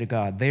dedicated to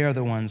God. They are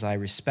the ones I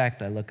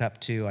respect, I look up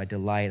to, I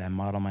delight, I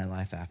model my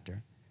life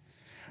after.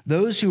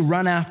 Those who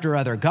run after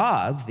other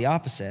gods, the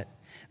opposite,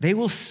 they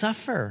will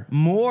suffer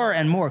more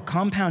and more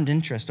compound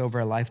interest over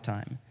a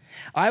lifetime.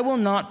 I will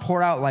not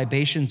pour out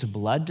libations of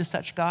blood to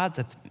such gods.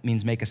 That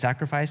means make a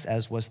sacrifice,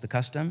 as was the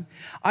custom.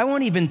 I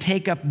won't even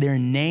take up their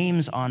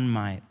names on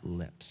my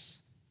lips.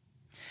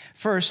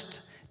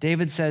 First,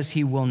 David says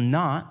he will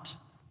not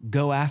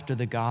go after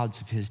the gods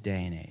of his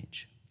day and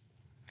age.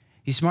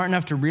 He's smart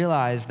enough to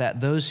realize that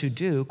those who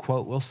do,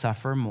 quote, will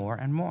suffer more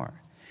and more.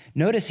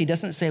 Notice he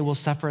doesn't say will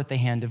suffer at the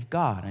hand of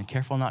God. And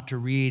careful not to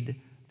read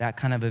that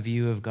kind of a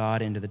view of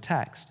God into the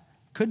text.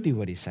 Could be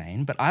what he's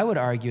saying, but I would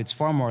argue it's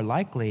far more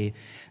likely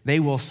they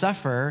will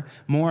suffer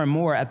more and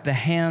more at the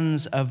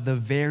hands of the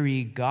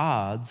very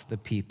gods the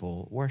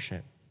people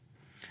worship.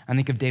 I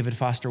think of David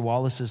Foster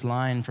Wallace's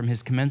line from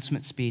his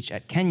commencement speech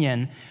at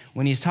Kenyon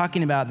when he's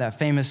talking about that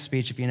famous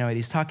speech, if you know it,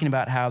 he's talking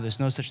about how there's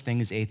no such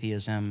thing as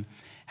atheism,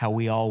 how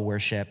we all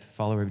worship,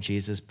 follower of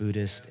Jesus,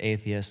 Buddhist,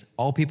 atheist,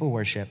 all people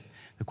worship.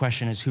 The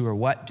question is who or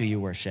what do you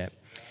worship?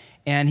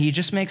 And he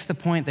just makes the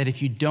point that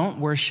if you don't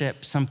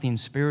worship something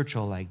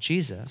spiritual like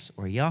Jesus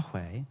or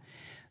Yahweh,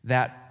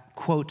 that,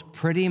 quote,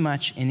 pretty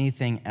much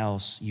anything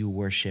else you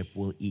worship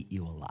will eat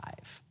you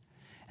alive.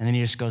 And then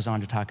he just goes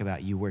on to talk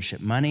about you worship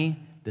money,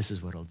 this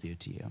is what it'll do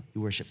to you.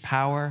 You worship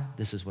power,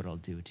 this is what it'll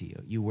do to you.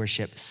 You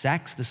worship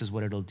sex, this is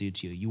what it'll do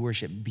to you. You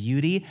worship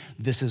beauty,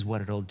 this is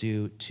what it'll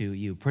do to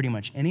you. Pretty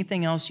much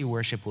anything else you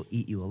worship will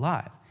eat you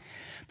alive.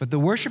 But the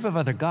worship of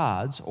other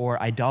gods,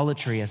 or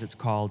idolatry as it's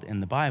called in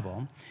the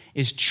Bible,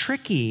 is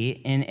tricky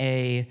in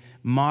a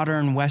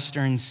modern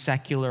Western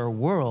secular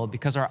world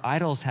because our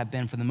idols have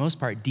been, for the most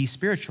part,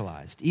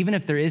 despiritualized. Even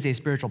if there is a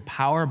spiritual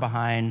power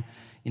behind,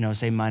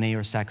 say money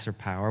or sex or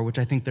power, which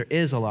I think there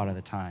is a lot of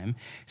the time,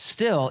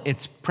 still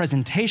its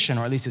presentation,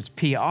 or at least its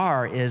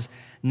PR, is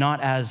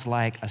not as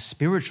like a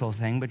spiritual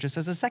thing, but just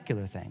as a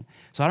secular thing.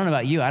 So I don't know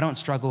about you, I don't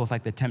struggle with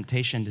like the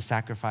temptation to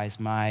sacrifice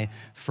my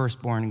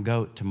firstborn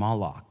goat to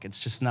Moloch. It's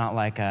just not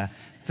like a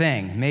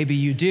thing. Maybe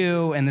you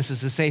do, and this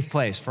is a safe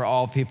place for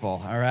all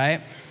people, all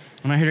right?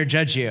 I'm not here to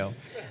judge you.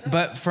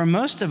 But for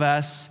most of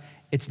us,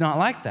 it's not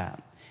like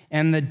that.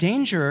 And the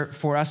danger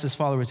for us as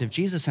followers of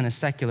Jesus in a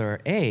secular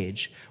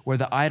age where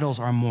the idols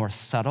are more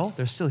subtle,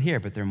 they're still here,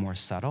 but they're more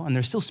subtle, and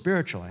they're still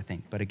spiritual, I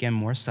think, but again,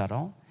 more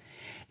subtle,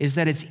 is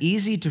that it's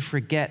easy to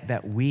forget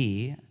that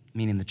we,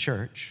 meaning the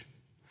church,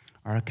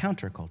 are a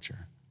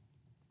counterculture.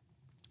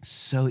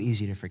 So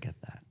easy to forget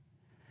that.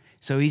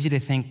 So easy to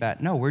think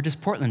that, no, we're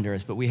just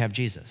Portlanders, but we have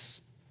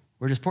Jesus.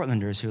 We're just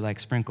Portlanders who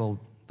sprinkle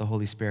the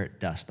Holy Spirit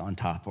dust on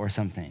top or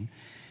something.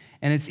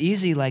 And it's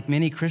easy, like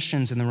many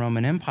Christians in the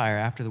Roman Empire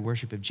after the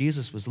worship of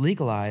Jesus was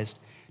legalized,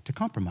 to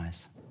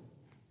compromise.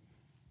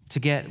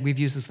 We've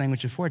used this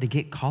language before, to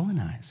get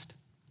colonized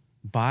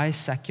by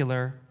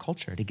secular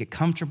culture, to get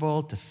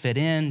comfortable, to fit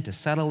in, to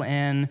settle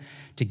in,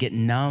 to get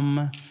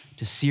numb,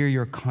 to sear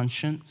your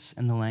conscience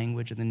in the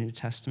language of the New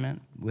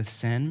Testament with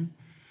sin,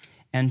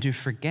 and to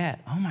forget,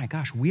 oh my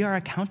gosh, we are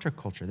a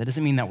counterculture. That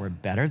doesn't mean that we're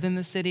better than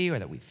the city or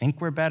that we think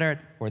we're better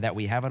or that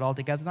we have it all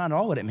together. Not at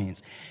all what it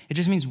means. It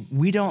just means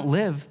we don't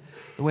live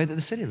the way that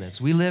the city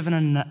lives. We live in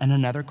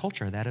another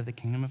culture, that of the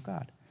kingdom of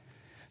God.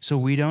 So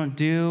we don't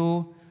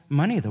do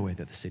money the way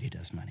that the city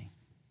does money.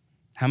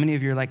 How many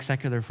of your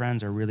secular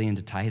friends are really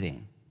into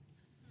tithing?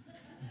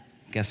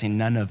 I'm guessing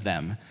none of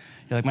them.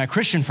 You're like, my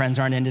Christian friends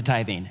aren't into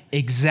tithing.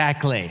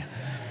 Exactly.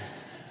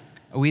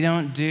 We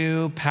don't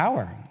do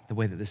power the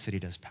way that the city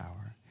does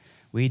power.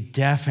 We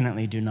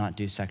definitely do not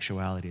do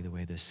sexuality the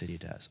way this city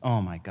does. Oh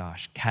my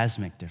gosh,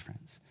 cosmic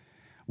difference.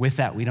 With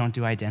that, we don't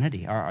do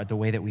identity, or the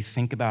way that we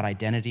think about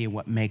identity and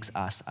what makes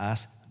us,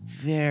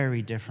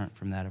 very different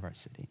from that of our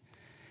city.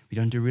 We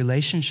don't do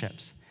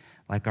relationships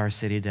like our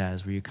city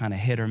does, where you kind of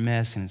hit or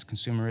miss and it's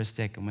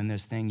consumeristic, and when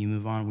there's thing, you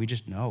move on. We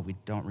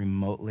don't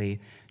remotely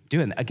do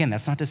it. Again,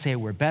 that's not to say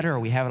we're better or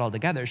we have it all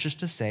together. It's just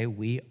to say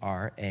we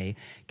are a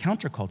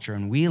counterculture,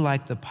 and we,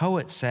 like the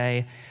poets,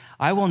 say,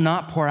 I will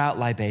not pour out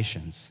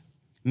libations,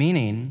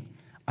 meaning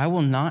I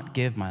will not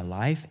give my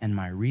life and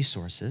my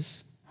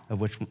resources,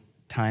 of which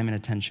time and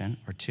attention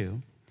are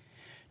two,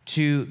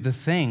 to the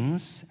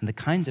things and the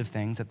kinds of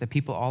things that the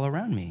people all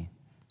around me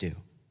do.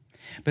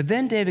 But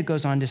then David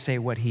goes on to say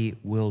what he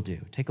will do.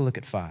 Take a look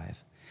at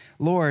 5.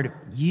 Lord,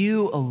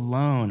 you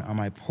alone are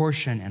my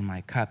portion and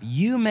my cup.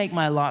 You make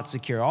my lot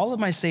secure. All of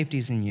my safety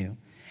is in you.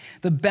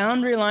 The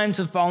boundary lines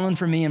have fallen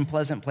for me in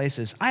pleasant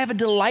places. I have a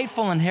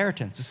delightful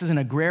inheritance. This is an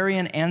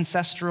agrarian,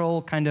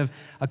 ancestral kind of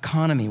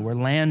economy where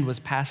land was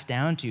passed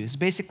down to you. It's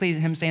basically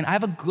him saying, I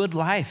have a good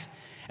life.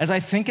 As I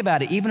think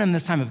about it, even in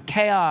this time of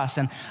chaos,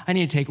 and I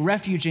need to take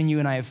refuge in you,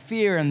 and I have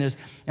fear, and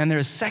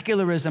there's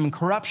secularism and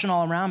corruption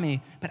all around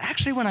me. But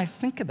actually, when I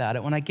think about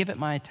it, when I give it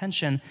my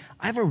attention,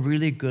 I have a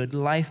really good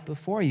life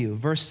before you.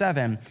 Verse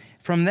 7,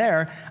 from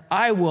there,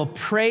 I will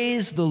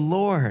praise the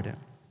Lord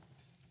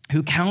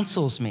who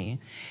counsels me.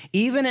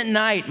 Even at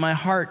night, my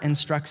heart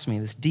instructs me,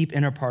 this deep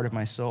inner part of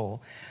my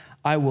soul.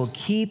 I will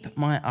keep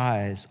my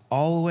eyes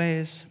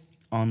always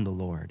on the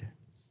Lord.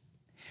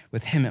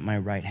 With him at my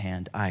right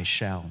hand, I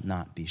shall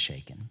not be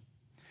shaken.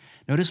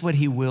 Notice what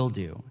he will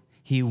do.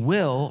 He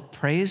will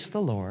praise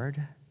the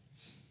Lord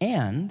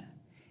and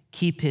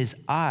keep his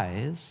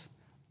eyes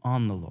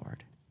on the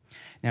Lord.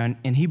 Now,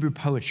 in Hebrew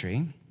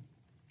poetry,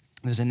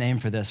 there's a name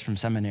for this from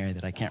seminary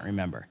that I can't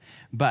remember.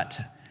 But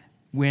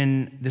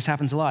when this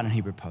happens a lot in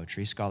Hebrew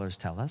poetry, scholars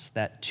tell us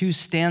that 2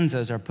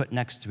 stanzas are put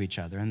next to each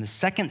other, and the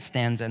second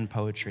stanza in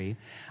poetry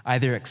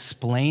either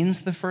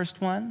explains the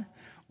first one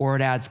or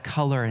it adds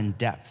color and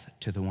depth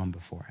to the one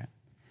before it.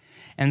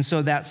 And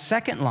so that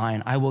second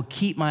line, I will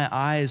keep my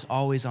eyes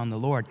always on the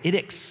Lord, it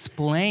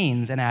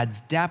explains and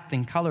adds depth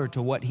and color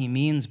to what he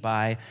means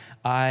by,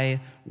 I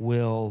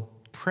will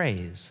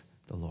praise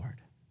the Lord.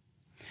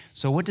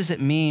 So what does it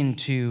mean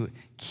to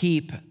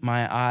keep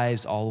my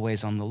eyes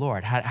always on the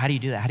Lord? How do you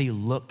do that? How do you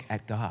look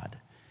at God?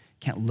 You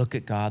can't look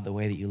at God the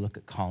way that you look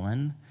at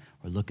Colin,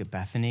 or look at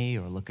Bethany,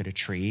 or look at a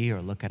tree,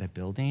 or look at a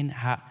building.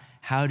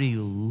 How do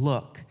you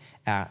look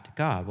at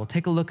God? Well,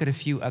 take a look at a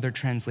few other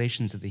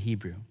translations of the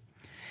Hebrew.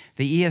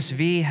 The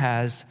ESV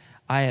has,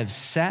 I have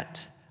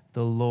set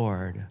the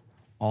Lord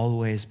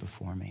always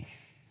before me.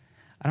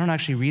 I don't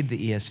actually read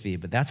the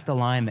ESV, but that's the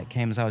line that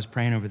came as I was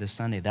praying over this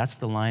Sunday. That's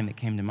the line that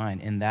came to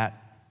mind in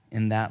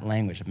that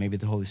language. Maybe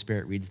the Holy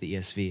Spirit reads the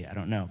ESV, I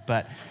don't know.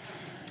 But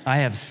I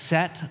have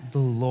set the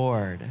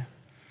Lord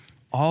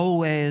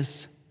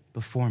always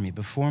before me,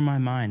 before my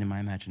mind and my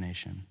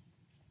imagination.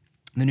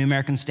 The New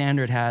American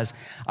Standard has,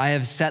 I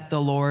have set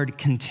the Lord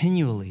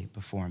continually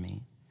before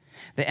me.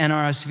 The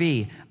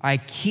NRSV, I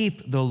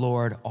keep the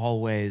Lord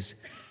always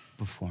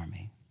before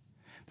me.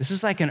 This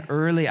is like an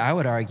early, I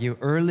would argue,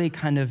 early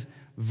kind of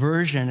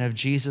version of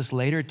Jesus'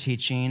 later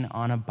teaching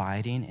on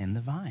abiding in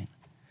the vine.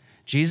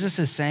 David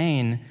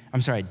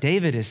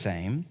is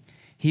saying,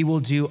 he will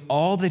do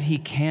all that he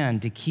can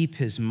to keep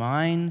his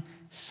mind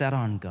set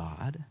on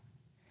God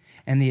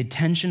and the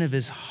attention of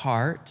his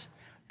heart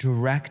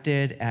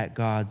directed at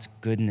God's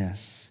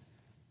goodness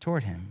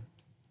toward him.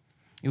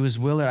 It was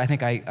Willard, I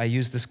think I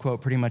use this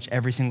quote pretty much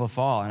every single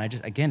fall, and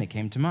it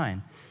came to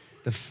mind.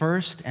 The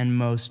first and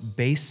most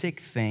basic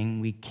thing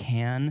we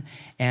can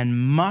and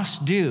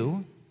must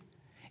do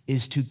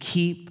is to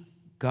keep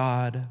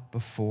God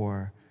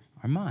before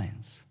our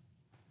minds.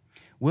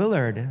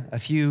 Willard, a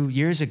few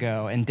years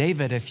ago, and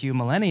David, a few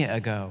millennia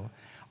ago,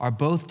 are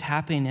both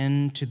tapping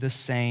into the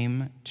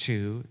same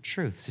 2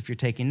 truths. If you're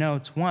taking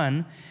notes,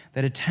 one,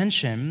 that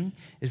attention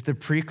is the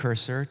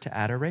precursor to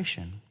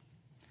adoration.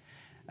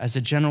 as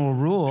a general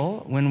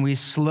rule, when we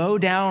slow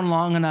down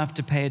long enough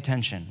to pay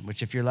attention,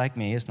 which if you're like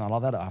me, is not all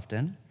that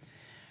often,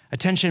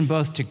 attention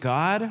both to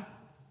God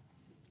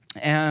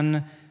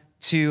and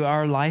to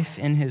our life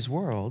in his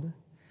world,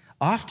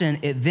 often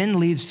it then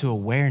leads to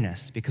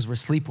awareness because we're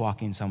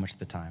sleepwalking so much of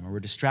the time or we're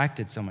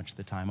distracted so much of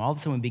the time. All of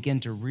a sudden we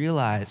begin to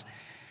realize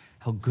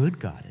how good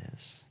God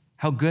is,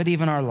 how good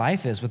even our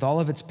life is with all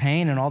of its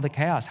pain and all the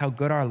chaos, how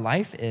good our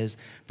life is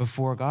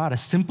before God. A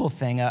simple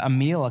thing, a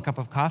meal, a cup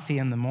of coffee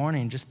in the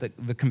morning, just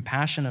the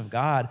compassion of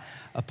God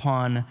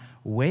upon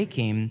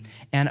waking.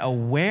 And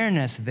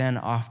awareness then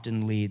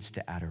often leads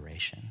to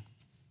adoration.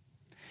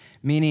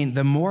 Meaning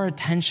the more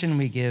attention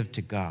we give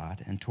to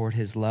God and toward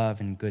his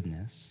love and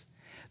goodness,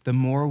 the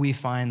more we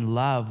find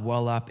love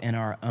well up in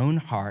our own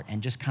heart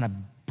and just kind of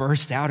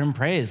burst out in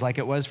praise like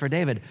it was for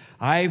David.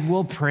 I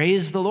will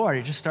praise the Lord.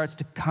 It just starts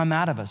to come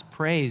out of us.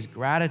 Praise,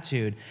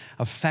 gratitude,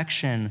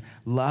 affection,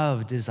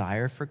 love,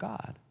 desire for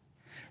God.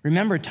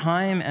 Remember,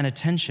 time and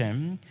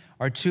attention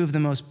are two of the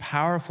most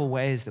powerful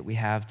ways that we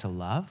have to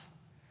love.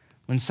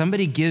 When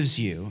somebody gives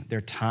you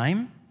their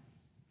time,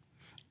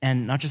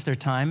 and not just their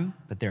time,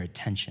 but their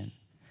attention.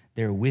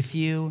 They're with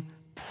you,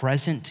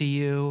 present to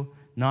you,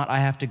 not I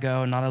have to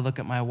go, not I look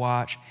at my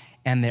watch,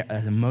 and their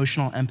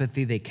emotional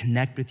empathy, they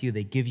connect with you,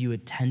 they give you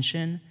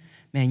attention.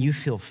 Man, you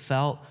feel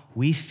felt.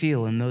 We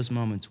feel in those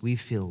moments, we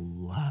feel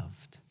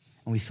loved,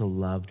 and we feel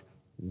loved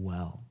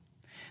well.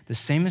 The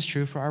same is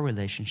true for our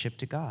relationship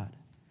to God.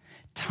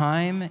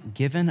 Time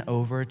given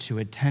over to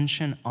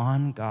attention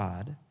on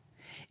God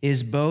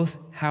is both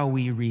how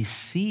we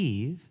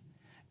receive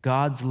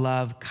God's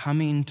love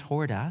coming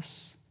toward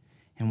us,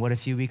 and what a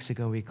few weeks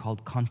ago we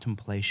called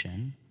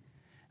contemplation,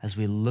 as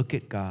we look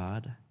at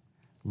God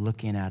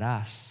looking at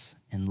us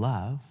in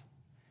love,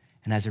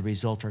 and as a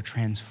result are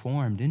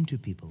transformed into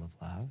people of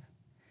love.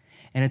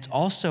 And it's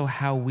also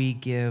how we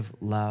give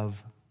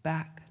love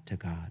back to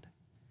God.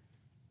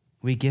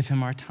 We give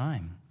him our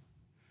time.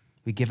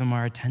 We give him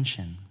our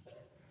attention.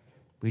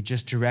 We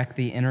just direct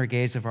the inner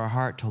gaze of our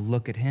heart to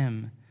look at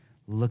him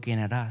looking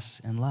at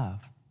us in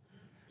love.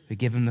 We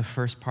give him the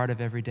first part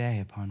of every day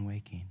upon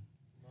waking.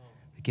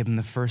 We give him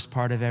the first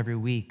part of every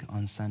week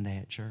on Sunday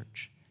at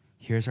church.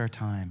 Here's our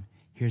time.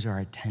 Here's our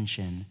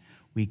attention.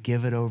 We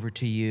give it over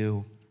to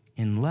you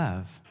in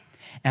love.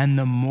 And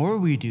the more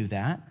we do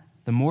that,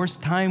 the more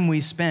time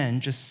we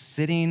spend just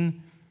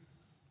sitting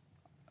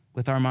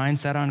with our mind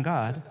set on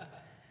God,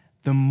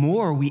 the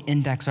more we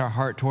index our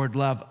heart toward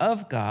love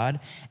of God.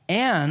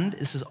 And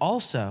this is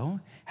also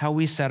how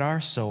we set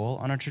our soul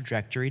on a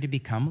trajectory to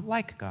become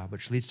like God,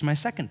 which leads to my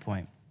second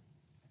point.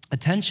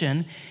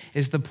 Attention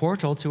is the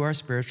portal to our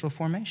spiritual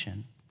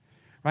formation,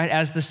 right?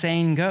 As the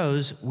saying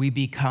goes, we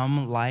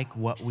become like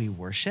what we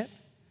worship.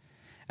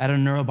 At a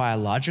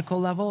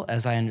neurobiological level,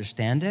 as I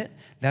understand it,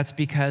 that's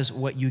because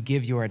what you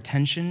give your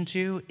attention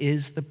to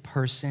is the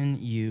person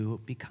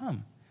you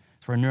become.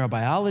 For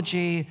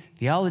neurobiology,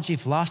 theology,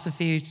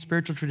 philosophy,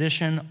 spiritual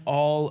tradition,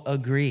 all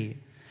agree.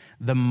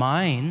 The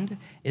mind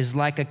is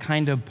like a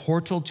kind of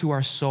portal to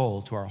our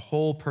soul, to our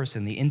whole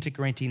person, the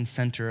integrating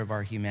center of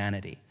our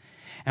humanity.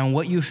 And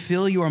what you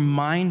fill your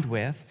mind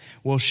with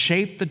will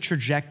shape the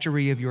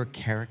trajectory of your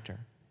character.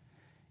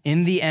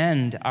 In the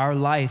end, our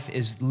life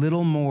is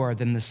little more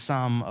than the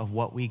sum of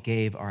what we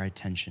gave our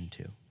attention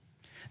to.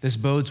 This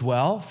bodes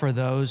well for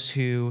those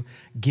who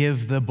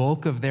give the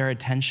bulk of their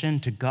attention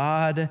to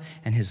God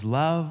and his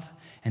love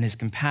and his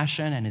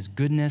compassion and his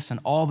goodness and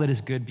all that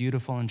is good,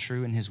 beautiful, and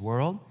true in his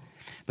world.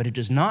 But it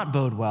does not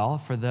bode well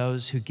for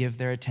those who give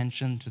their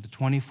attention to the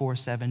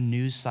 24/7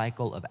 news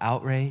cycle of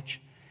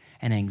outrage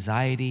and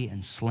anxiety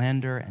and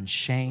slander and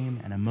shame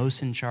and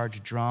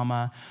emotion-charged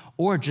drama,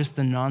 or just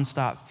the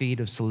nonstop feed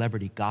of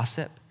celebrity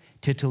gossip,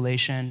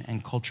 titillation,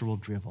 and cultural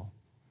drivel.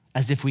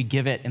 As if we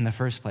give it in the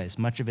first place.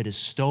 Much of it is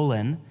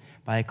stolen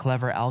by a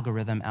clever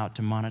algorithm out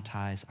to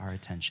monetize our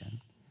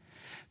attention.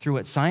 Through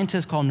what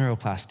scientists call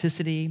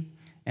neuroplasticity,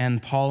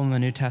 and Paul in the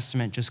New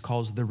Testament just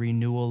calls the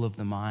renewal of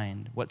the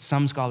mind, what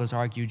some scholars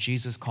argue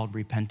Jesus called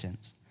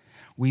repentance.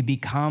 We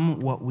become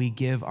what we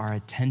give our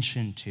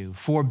attention to,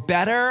 for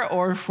better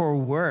or for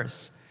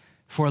worse,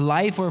 for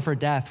life or for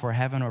death, for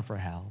heaven or for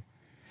hell.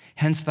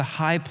 Hence the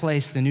high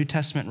place the New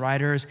Testament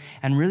writers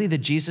and really the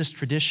Jesus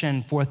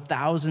tradition for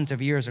thousands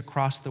of years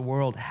across the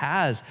world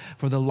has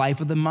for the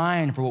life of the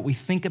mind, for what we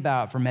think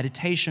about, for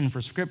meditation,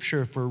 for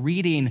scripture, for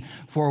reading,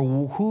 for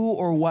who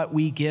or what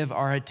we give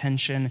our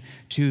attention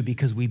to,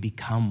 because we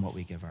become what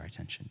we give our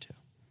attention to.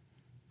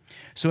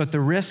 So at the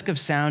risk of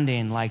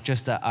sounding like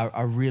just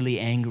a really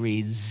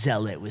angry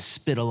zealot with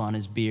spittle on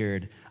his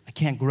beard, I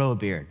can't grow a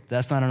beard.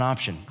 That's not an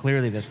option.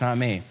 Clearly, that's not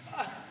me.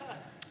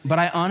 But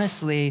I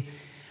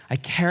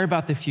care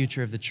about the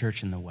future of the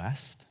church in the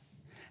West.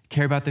 I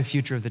care about the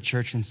future of the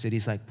church in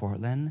cities like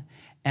Portland.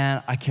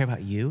 And I care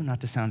about you,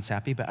 not to sound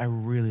sappy, but I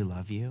really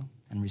love you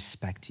and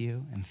respect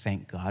you and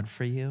thank God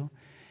for you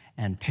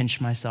and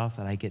pinch myself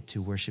that I get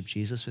to worship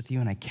Jesus with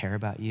you, and I care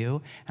about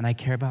you, and I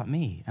care about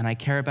me, and I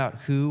care about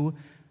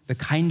the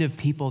kind of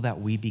people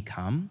that we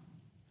become.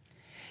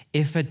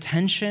 If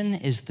attention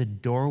is the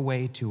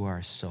doorway to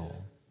our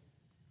soul,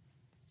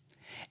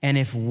 And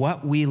if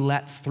what we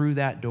let through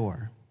that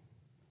door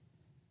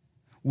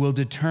will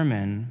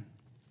determine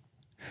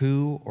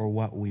who or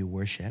what we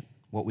worship,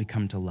 what we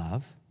come to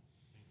love,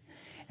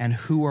 and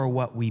who or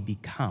what we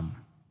become.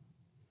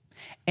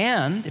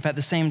 And if at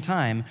the same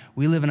time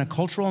we live in a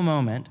cultural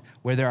moment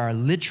where there are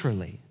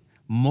literally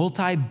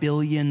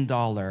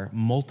multi-billion-dollar,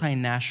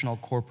 multinational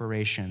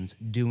corporations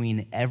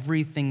doing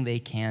everything they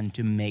can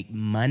to make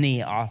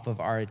money off of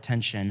our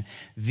attention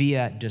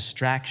via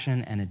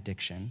distraction and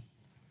addiction.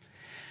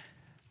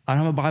 I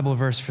don't have a Bible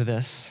verse for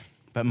this,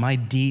 but my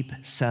deep,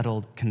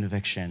 settled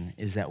conviction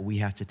is that we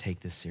have to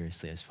take this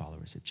seriously as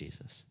followers of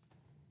Jesus.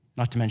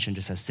 Not to mention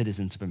just as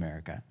citizens of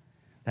America,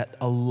 that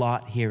a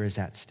lot here is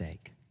at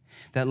stake.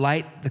 That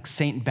like the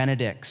Saint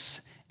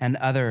Benedicts and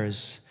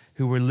others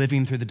who were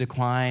living through the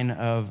decline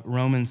of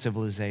Roman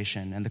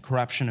civilization and the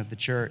corruption of the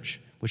church,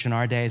 which in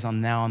our day is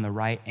now on the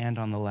right and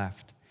on the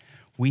left,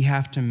 we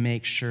have to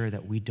make sure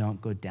that we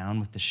don't go down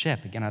with the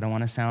ship. Again, I don't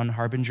want to sound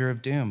harbinger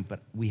of doom,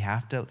 but we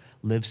have to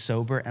live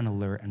sober and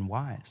alert and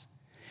wise.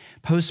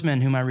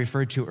 Postman, whom I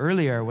referred to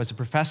earlier, was a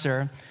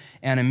professor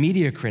and a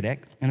media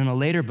critic, and in a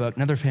later book,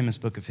 another famous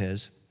book of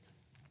his,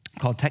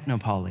 called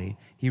Technopoly,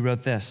 he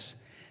wrote this: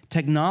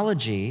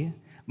 technology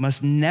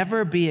must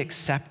never be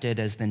accepted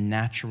as the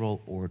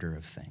natural order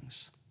of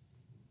things.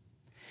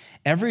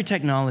 Every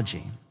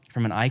technology,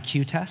 from an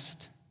IQ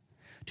test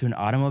to an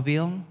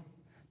automobile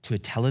to a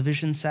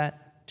television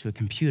set to a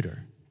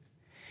computer,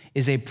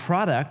 is a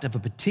product of a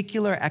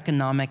particular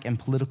economic and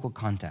political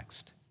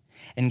context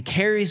and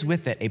carries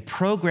with it a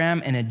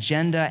program, an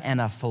agenda, and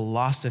a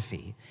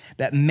philosophy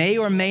that may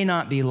or may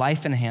not be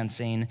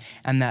life-enhancing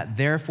and that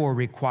therefore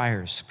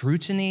requires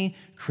scrutiny,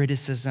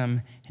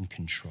 criticism, and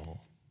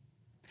control.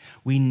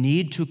 We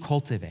need to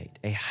cultivate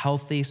a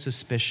healthy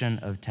suspicion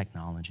of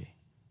technology.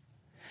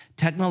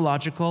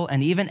 Technological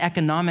and even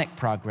economic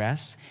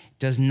progress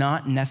does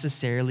not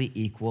necessarily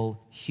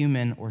equal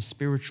human or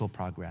spiritual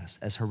progress,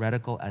 as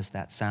heretical as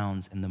that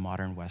sounds in the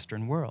modern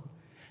Western world.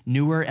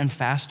 Newer and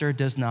faster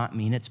does not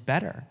mean it's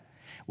better.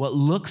 What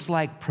looks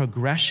like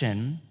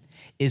progression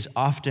is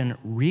often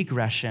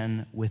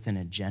regression with an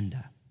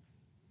agenda.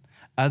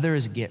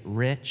 Others get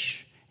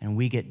rich, and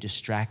we get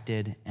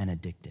distracted and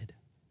addicted.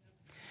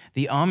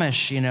 The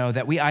Amish,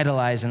 that we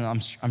idolize in,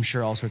 I'm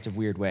sure, all sorts of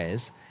weird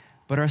ways,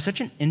 but are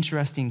such an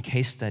interesting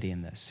case study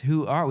in this.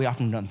 We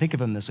often don't think of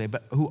them this way,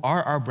 but who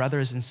are our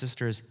brothers and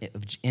sisters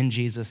in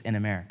Jesus in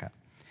America?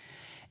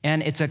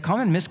 And it's a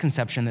common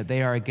misconception that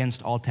they are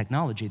against all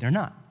technology. They're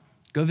not.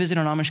 Go visit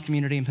an Amish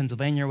community in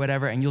Pennsylvania or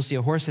whatever, and you'll see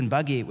a horse and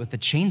buggy with a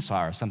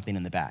chainsaw or something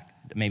in the back.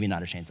 Maybe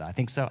not a chainsaw. I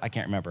think so. I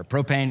can't remember.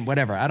 Propane,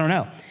 whatever. I don't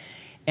know.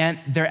 And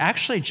they're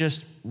actually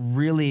just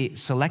really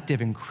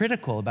selective and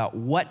critical about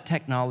what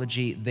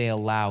technology they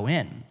allow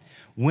in.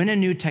 When a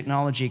new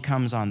technology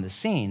comes on the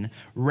scene,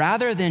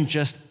 rather than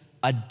just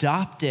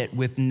adopt it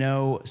with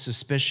no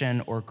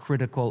suspicion or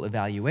critical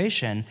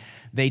evaluation,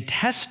 they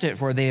test it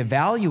they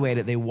evaluate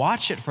it, they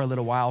watch it for a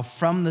little while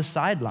from the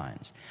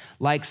sidelines.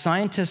 Like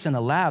scientists in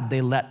a lab,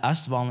 they let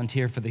us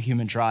volunteer for the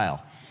human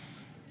trial.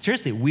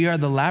 Seriously, we are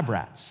the lab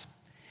rats.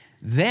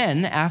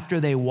 Then, after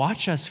they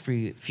watch us for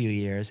a few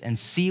years and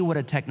see what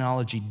a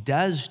technology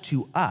does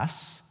to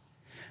us,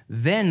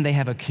 then they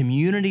have a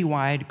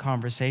community-wide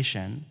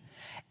conversation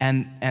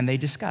and they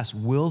discuss,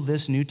 will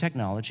this new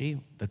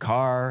technology, the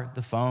car,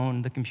 the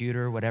phone, the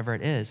computer, whatever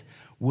it is,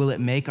 will it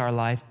make our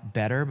life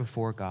better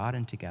before God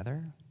and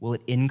together? Will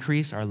it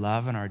increase our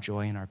love and our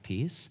joy and our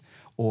peace,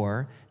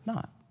 or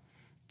not?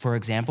 For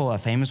example, a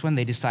famous one,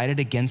 they decided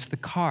against the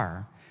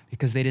car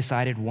because they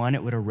decided, one,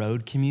 it would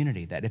erode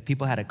community, that if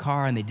people had a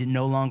car and they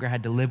no longer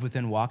had to live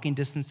within walking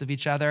distance of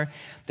each other,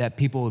 that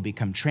people would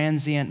become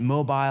transient,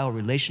 mobile,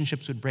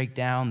 relationships would break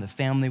down, the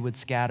family would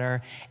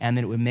scatter, and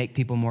then it would make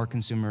people more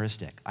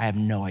consumeristic. I have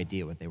no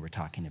idea what they were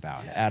talking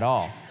about at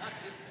all.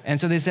 And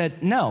so they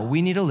said, no,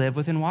 we need to live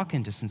within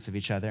walking distance of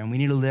each other, and we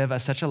need to live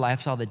such a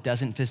lifestyle that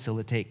doesn't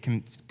facilitate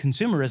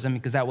consumerism,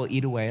 because that will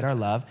eat away at our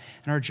love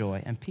and our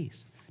joy and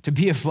peace. To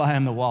be a fly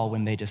on the wall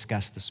when they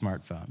discuss the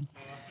smartphone.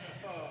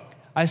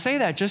 I say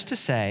that just to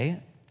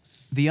say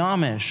the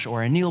Amish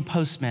or a Neil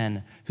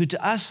Postman, who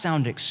to us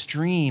sound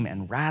extreme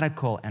and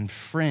radical and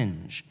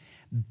fringe,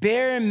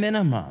 bare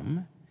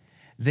minimum,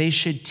 they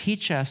should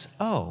teach us,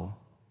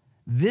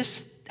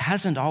 this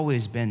hasn't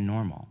always been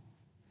normal.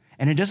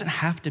 And it doesn't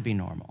have to be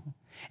normal.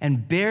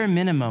 And bare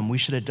minimum, we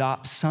should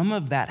adopt some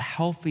of that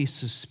healthy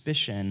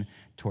suspicion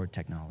toward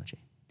technology.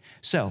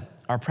 So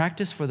our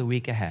practice for the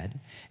week ahead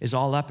is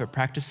all up at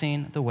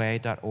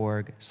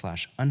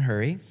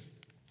practicingtheway.org/unhurry.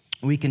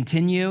 We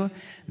continue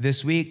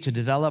this week to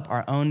develop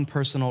our own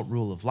personal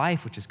rule of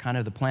life, which is kind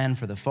of the plan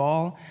for the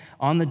fall.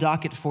 On the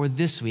docket for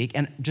this week,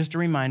 and just a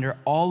reminder,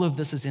 all of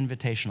this is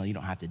invitational. You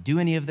don't have to do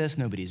any of this.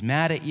 Nobody's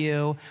mad at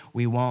you.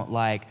 We won't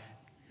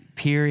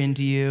peer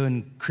into you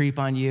and creep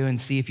on you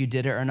and see if you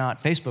did it or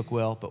not. Facebook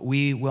will, but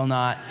we will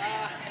not.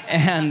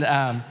 And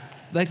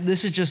Like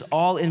this is just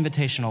all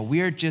invitational.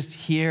 We are just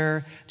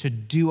here to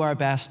do our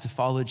best to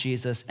follow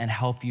Jesus and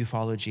help you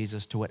follow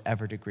Jesus to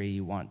whatever degree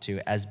you want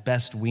to, as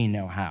best we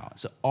know how.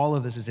 So all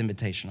of this is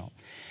invitational.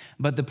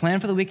 But the plan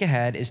for the week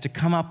ahead is to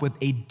come up with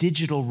a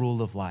digital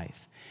rule of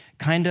life.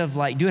 Kind of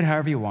like, do it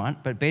however you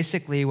want, but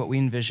basically what we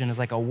envision is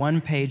like a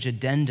one-page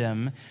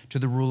addendum to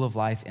the rule of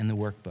life in the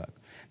workbook.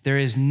 There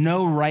is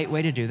no right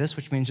way to do this,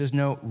 which means there's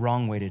no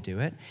wrong way to do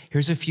it.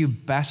 Here's a few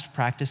best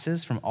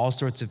practices from all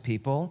sorts of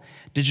people.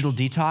 Digital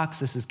detox,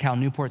 this is Cal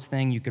Newport's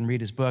thing. You can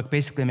read his book.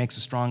 Basically makes a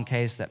strong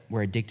case that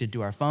we're addicted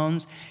to our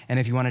phones. And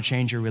if you want to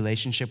change your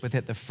relationship with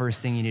it, the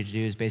first thing you need to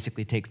do is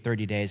basically take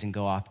 30 days and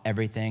go off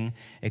everything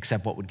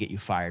except what would get you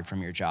fired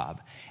from your job.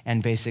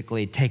 And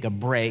basically take a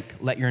break,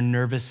 let your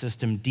nervous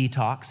system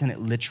detox, and it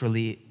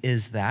literally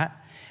is that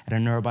at a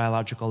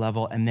neurobiological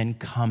level, and then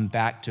come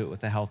back to it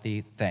with a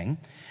healthy thing.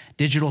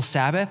 Digital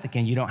Sabbath,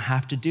 again, you don't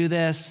have to do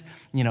this.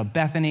 You know,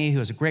 Bethany, who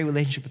has a great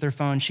relationship with her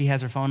phone, she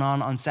has her phone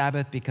on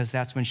Sabbath because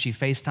that's when she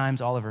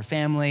FaceTimes all of her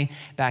family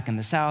back in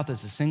the South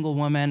as a single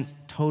woman.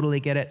 Totally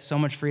get it, so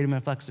much freedom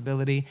and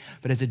flexibility.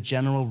 But as a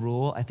general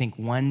rule, I think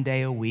one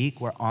day a week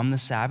we're on the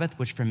Sabbath,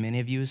 which for many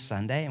of you is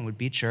Sunday and would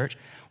be church.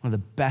 One of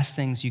the best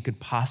things you could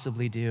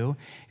possibly do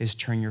is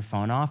turn your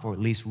phone off, or at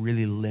least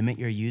really limit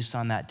your use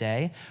on that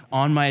day.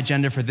 On my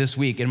agenda for this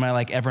week, in my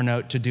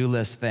Evernote to-do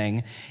list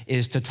thing,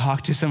 is to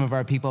talk to some of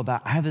our people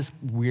about, I have this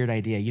weird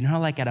idea. You know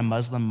how at a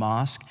Muslim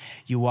mosque,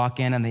 you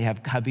walk in and they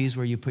have cubbies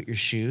where you put your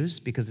shoes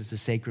because it's a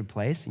sacred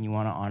place and you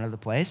want to honor the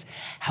place?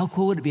 How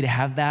cool would it be to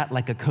have that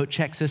like a coat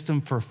check system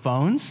for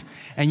phones?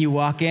 And you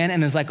walk in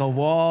and there's a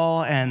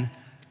wall and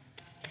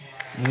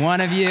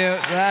one of you,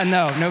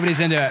 no, nobody's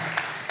into it.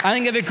 I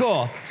think it'd be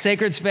cool.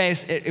 Sacred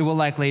space, it will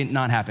likely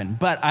not happen,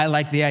 but I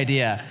like the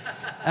idea.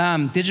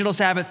 Digital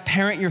Sabbath,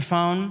 parent your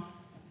phone.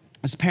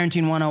 It's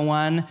Parenting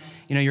 101.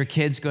 You know, your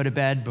kids go to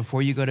bed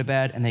before you go to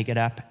bed and they get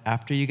up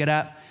after you get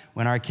up.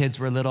 When our kids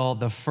were little,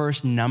 the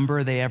first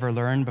number they ever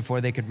learned before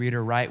they could read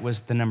or write was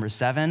the number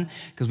 7,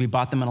 because we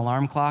bought them an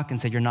alarm clock and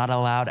said, you're not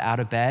allowed out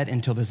of bed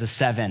until there's a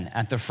 7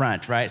 at the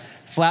front, right?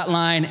 Flat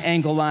line,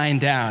 angle line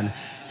down.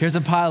 Here's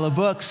a pile of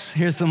books,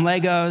 here's some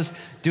Legos.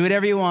 Do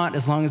whatever you want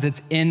as long as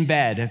it's in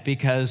bed,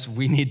 because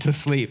we need to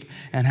sleep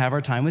and have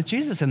our time with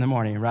Jesus in the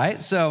morning,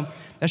 right? So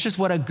that's just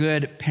what a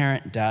good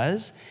parent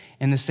does.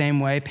 In the same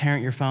way,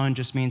 parent your phone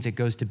just means it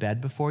goes to bed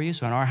before you.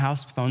 So in our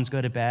house, phones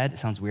go to bed. It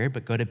sounds weird,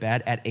 but go to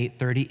bed at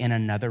 8:30 in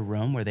another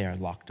room where they are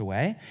locked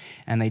away,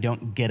 and they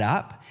don't get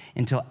up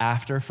until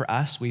after, for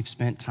us, we've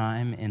spent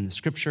time in the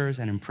scriptures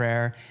and in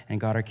prayer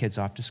and got our kids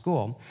off to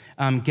school.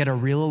 Get a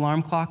real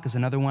alarm clock is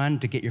another one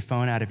to get your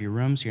phone out of your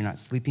room so you're not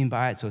sleeping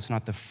by it, so it's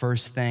not the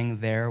first thing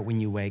there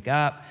when you wake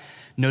up.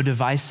 No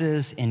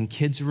devices in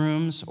kids'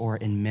 rooms or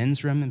in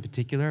men's room in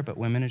particular, but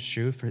women is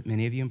true for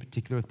many of you in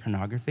particular with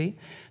pornography.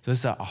 So this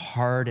is a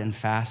hard and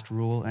fast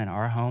rule in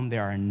our home.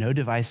 There are no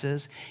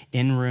devices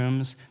in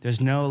rooms.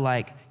 There's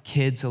no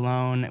kids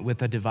alone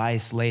with a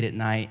device late at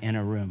night in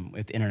a room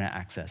with internet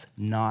access.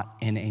 Not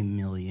in a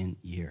million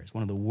years.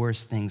 One of the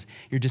worst things.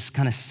 You're just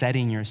kind of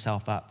setting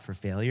yourself up for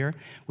failure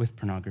with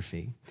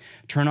pornography.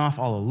 Turn off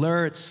all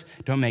alerts.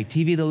 Don't make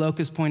TV the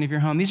locus point of your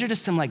home. These are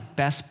just some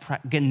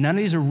again, none of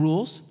these are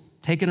rules.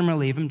 Take them or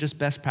leave them, just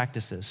best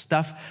practices,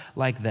 stuff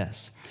like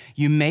this.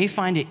 You may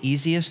find it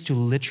easiest to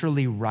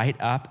literally write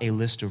up a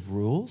list of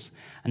rules.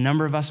 A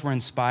number of us were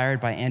inspired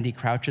by Andy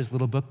Crouch's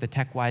little book, The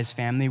Tech-Wise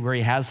Family, where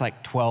he has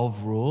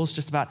 12 rules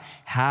just about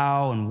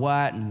how and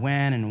what and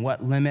when and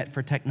what limit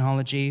for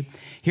technology.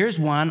 Here's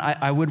one.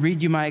 I would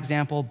read you my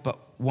example, but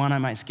one, I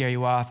might scare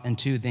you off, and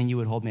two, then you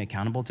would hold me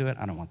accountable to it.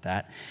 I don't want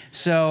that.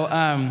 So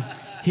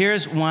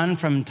here's one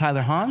from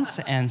Tyler Hans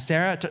and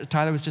Sarah.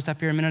 Tyler was just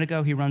up here a minute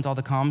ago. He runs all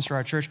the comms for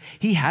our church.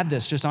 He had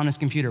this just on his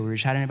computer. We were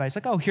chatting about it. He's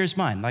like, oh, here's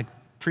mine.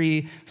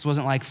 This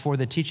wasn't for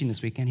the teaching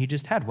this weekend. He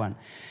just had one.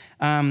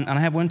 And I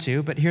have one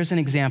too, but here's an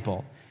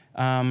example.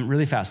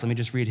 Really fast, let me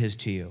just read his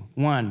to you.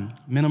 1,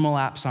 minimal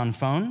apps on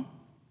phone,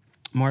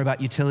 more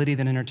about utility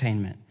than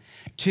entertainment.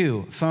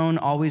 2, phone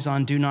always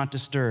on do not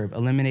disturb,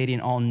 eliminating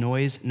all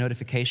noise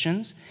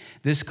notifications.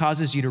 This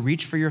causes you to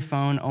reach for your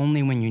phone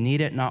only when you need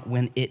it, not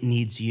when it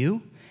needs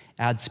you.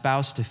 Add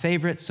spouse to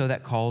favorites so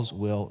that calls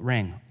will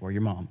ring, or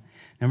your mom.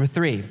 Number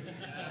 3,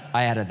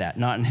 I added that,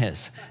 not in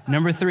his.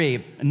 Number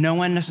 3,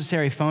 no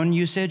unnecessary phone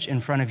usage in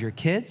front of your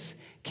kids.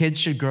 Kids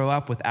should grow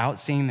up without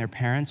seeing their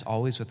parents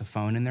always with a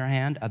phone in their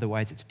hand.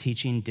 Otherwise, it's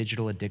teaching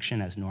digital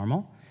addiction as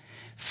normal.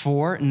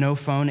 4, no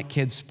phone at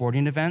kids'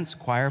 sporting events,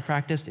 choir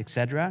practice,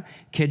 etc.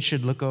 Kids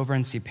should look over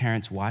and see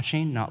parents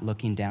watching, not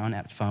looking down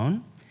at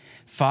phone.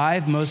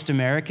 5, most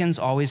Americans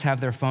always have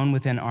their phone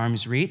within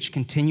arm's reach.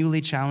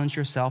 Continually challenge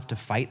yourself to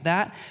fight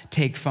that.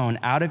 Take phone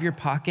out of your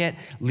pocket.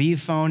 Leave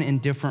phone in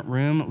different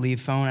room. Leave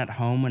phone at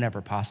home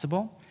whenever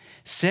possible.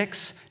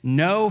 6,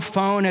 no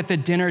phone at the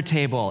dinner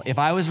table. If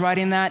I was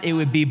writing that, it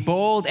would be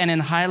bold and in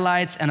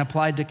highlights and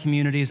applied to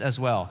communities as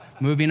well.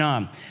 Moving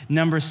on.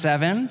 Number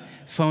 7,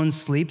 phone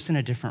sleeps in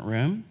a different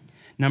room.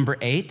 Number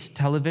 8,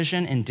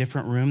 television in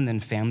different room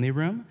than family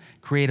room.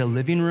 Create a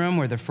living room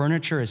where the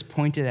furniture is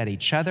pointed at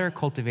each other,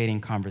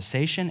 cultivating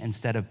conversation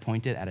instead of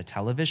pointed at a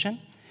television.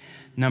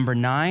 Number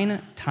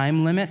 9,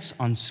 time limits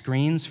on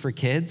screens for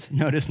kids.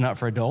 Notice not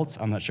for adults.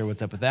 I'm not sure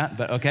what's up with that,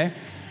 but okay.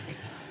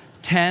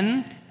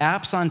 10,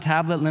 apps on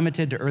tablet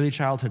limited to early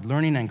childhood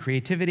learning and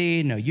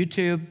creativity, no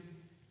YouTube.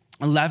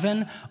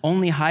 11,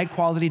 only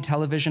high-quality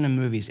television and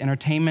movies,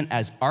 entertainment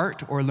as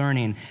art or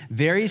learning.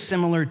 Very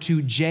similar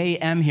to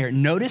JM here.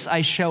 Notice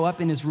I show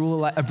up in his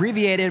rule,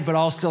 abbreviated, but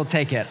I'll still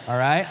take it, all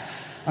right?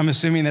 I'm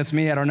assuming that's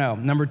me, I don't know.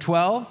 Number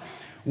 12,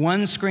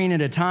 one screen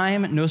at a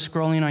time, no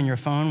scrolling on your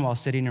phone while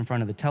sitting in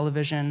front of the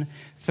television.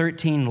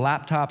 13,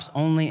 laptops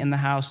only in the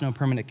house, no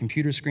permanent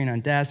computer screen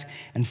on desk.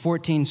 And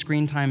 14,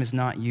 screen time is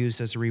not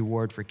used as a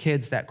reward for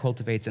kids. That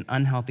cultivates an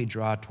unhealthy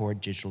draw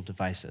toward digital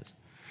devices.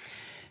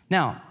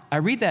 Now, I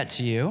read that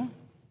to you.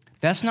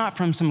 That's not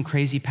from some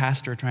crazy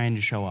pastor trying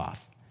to show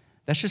off.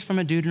 That's just from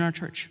a dude in our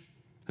church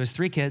who has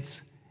 3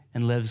 kids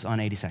and lives on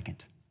 82nd.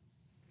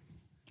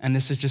 And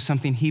this is just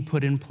something he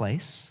put in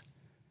place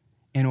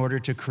in order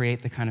to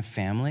create the kind of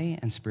family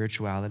and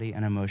spirituality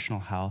and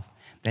emotional health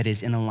that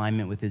is in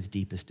alignment with his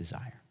deepest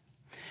desire.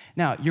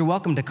 Now, you're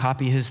welcome to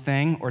copy his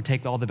thing or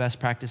take all the best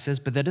practices,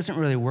 but that doesn't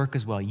really work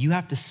as well. You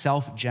have to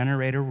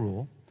self-generate a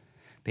rule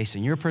based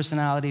on your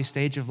personality,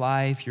 stage of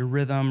life, your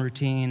rhythm,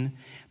 routine,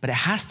 but it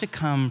has to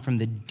come from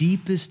the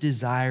deepest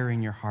desire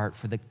in your heart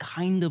for the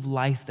kind of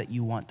life that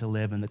you want to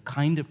live and the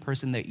kind of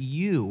person that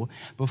you,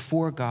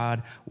 before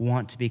God,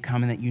 want to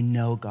become and that you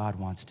know God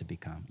wants to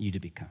become, you to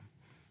become.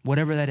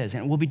 Whatever that is,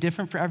 and it will be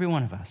different for every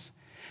one of us.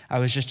 I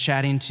was just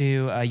chatting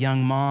to a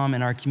young mom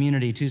in our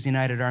community Tuesday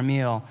night at our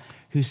meal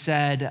who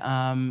said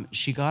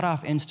she got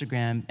off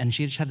Instagram and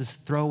she just had this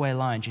throwaway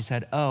line. She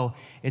said, "Oh,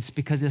 it's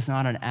because it's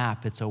not an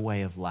app, it's a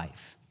way of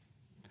life."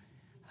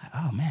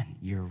 Oh man,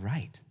 you're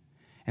right.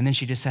 And then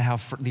she just said how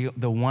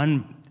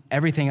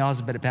everything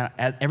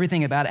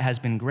about it has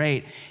been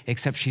great,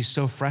 except she's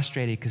so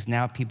frustrated because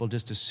now people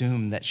just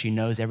assume that she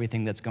knows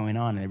everything that's going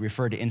on, and they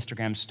refer to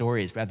Instagram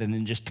stories rather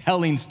than just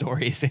telling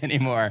stories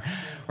anymore,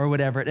 or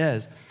whatever it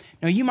is.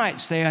 Now, you might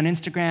say on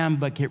Instagram,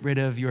 but get rid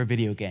of your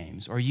video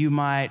games, or you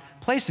might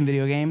play some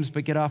video games,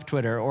 but get off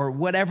Twitter, or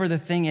whatever the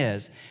thing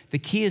is. The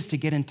key is to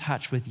get in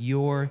touch with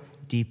your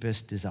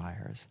deepest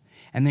desires,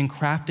 and then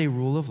craft a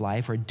rule of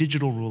life, or a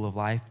digital rule of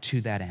life,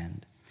 to that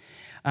end.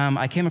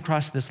 I came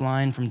across this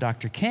line from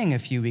Dr. King a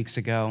few weeks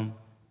ago,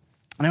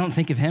 and I don't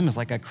think of him as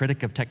like a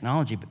critic of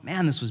technology, but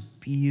man, this was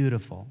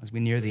beautiful as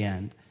we near the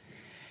end.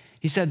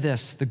 He said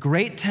this: "The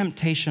great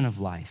temptation of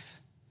life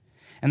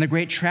and the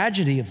great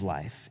tragedy of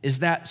life is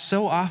that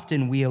so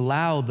often we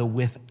allow the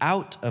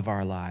without of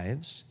our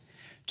lives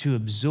to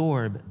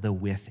absorb the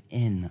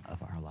within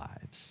of our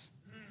lives.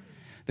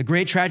 The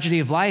great tragedy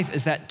of life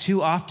is that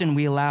too often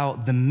we allow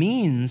the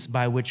means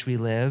by which we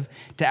live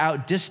to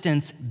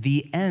outdistance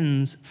the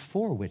ends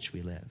for which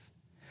we live.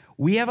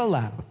 We have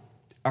allowed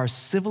our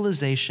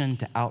civilization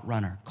to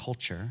outrun our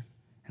culture."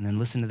 And then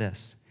listen to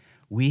this: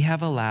 "We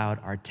have allowed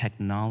our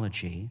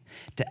technology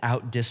to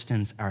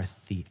outdistance our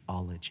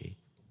theology."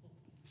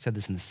 Said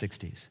this in the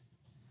 60s.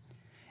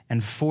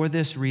 "And for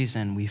this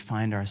reason, we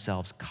find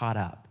ourselves caught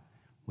up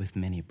with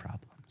many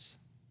problems."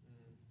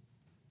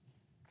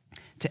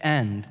 To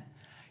end,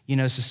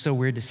 this is so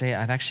weird to say,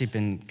 I've actually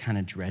been kind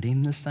of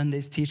dreading this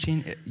Sunday's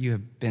teaching. You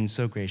have been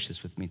so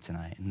gracious with me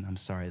tonight, and I'm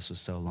sorry this was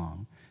so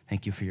long.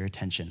 Thank you for your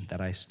attention that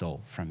I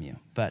stole from you.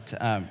 But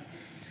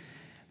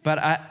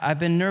I've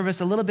been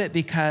nervous a little bit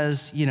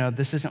because,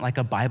 this isn't like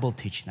a Bible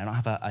teaching. I don't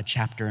have a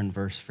chapter and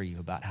verse for you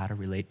about how to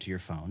relate to your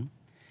phone.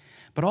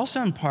 But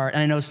also in part,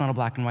 and I know it's not a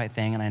black and white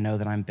thing, and I know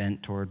that I'm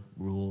bent toward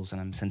rules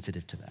and I'm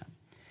sensitive to that.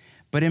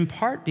 But in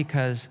part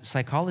because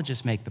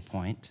psychologists make the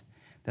point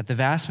that the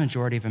vast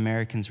majority of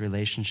Americans'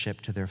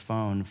 relationship to their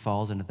phone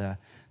falls into the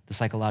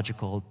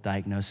psychological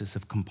diagnosis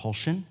of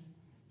compulsion.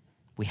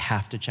 We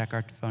have to check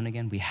our phone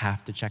again. We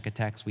have to check a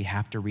text. We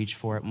have to reach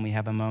for it when we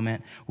have a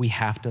moment. We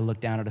have to look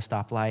down at a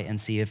stoplight and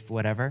see if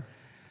whatever.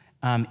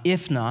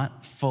 If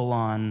not,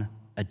 full-on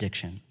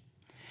addiction.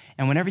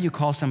 And whenever you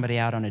call somebody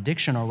out on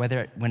addiction, or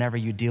whenever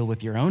you deal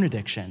with your own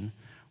addiction,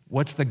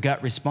 what's the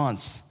gut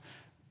response?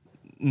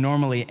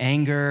 Normally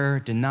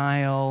anger,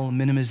 denial,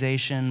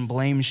 minimization,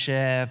 blame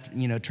shift,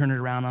 turn it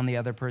around on the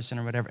other person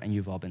or whatever. And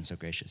you've all been so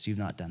gracious. You've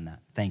not done that.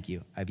 Thank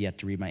you. I've yet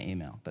to read my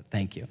email, but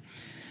thank you.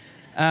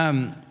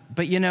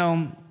 But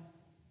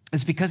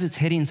it's because it's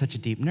hitting such a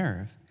deep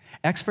nerve.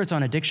 Experts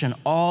on addiction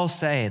all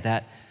say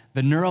that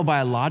the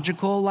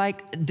neurobiological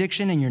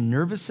addiction in your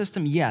nervous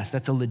system, yes,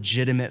 that's a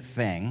legitimate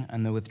thing,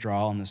 and the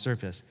withdrawal on the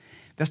surface.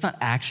 That's not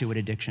actually what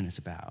addiction is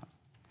about.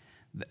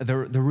 The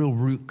real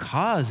root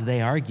cause,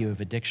 they argue,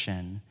 of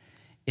addiction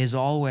is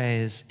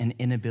always an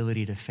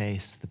inability to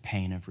face the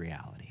pain of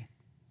reality.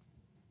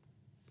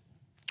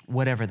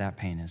 Whatever that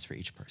pain is for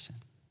each person.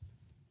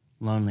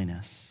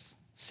 Loneliness,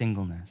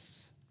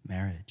 singleness,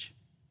 marriage,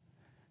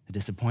 the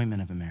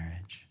disappointment of a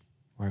marriage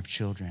or of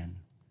children,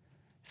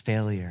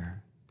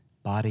 failure,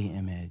 body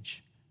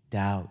image,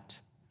 doubt,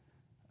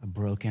 a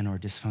broken or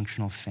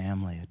dysfunctional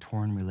family, a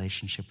torn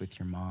relationship with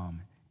your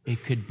mom.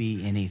 It could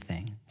be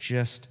anything,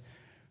 just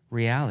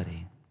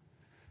reality.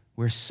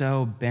 We're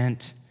so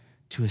bent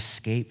to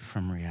escape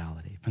from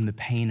reality, from the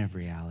pain of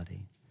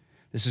reality.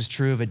 This is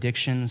true of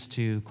addictions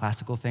to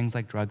classical things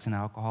like drugs and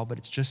alcohol, but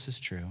it's just as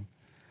true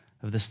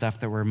of the stuff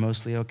that we're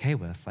mostly okay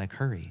with, like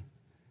hurry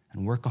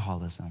and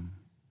workaholism,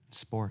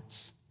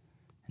 sports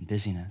and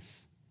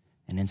busyness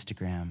and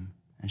Instagram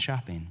and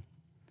shopping.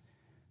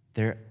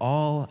 They're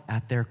all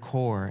at their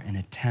core an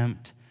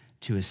attempt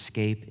to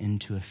escape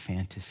into a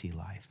fantasy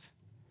life.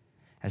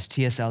 As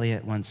T.S.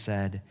 Eliot once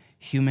said,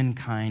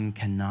 humankind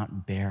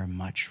cannot bear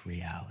much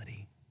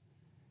reality.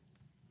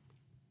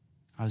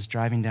 I was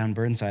driving down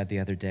Burnside the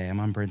other day. I'm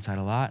on Burnside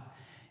a lot,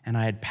 and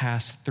I had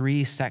passed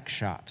 3 sex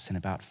shops in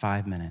about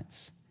 5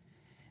 minutes.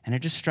 And it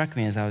just struck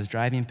me as I was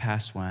driving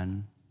past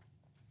one,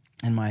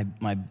 and my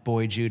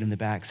boy Jude in the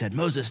back said,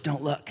 "Moses,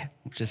 don't look,"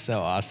 which is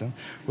so awesome,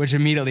 which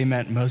immediately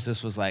meant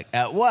Moses was like,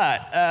 "At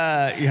what?"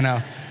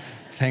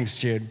 Thanks,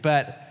 Jude.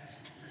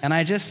 And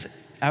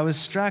I was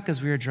struck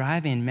as we were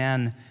driving,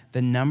 man,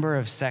 the number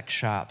of sex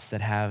shops that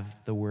have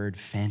the word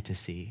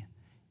fantasy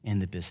in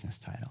the business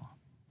title.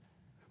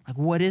 Like,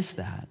 what is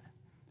that?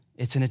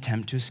 It's an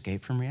attempt to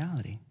escape from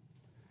reality.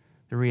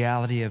 The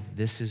reality of,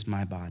 this is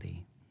my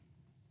body.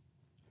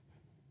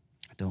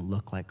 I don't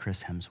look like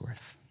Chris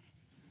Hemsworth.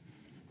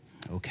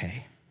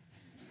 Okay.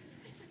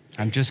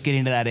 I'm just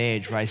getting to that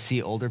age where I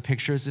see older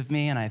pictures of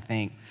me and I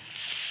think,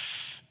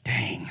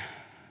 dang,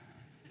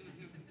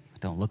 I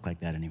don't look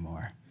like that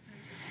anymore.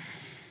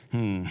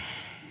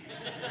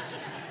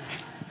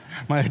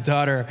 My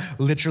daughter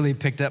literally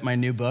picked up my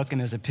new book, and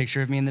there's a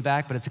picture of me in the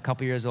back, but it's a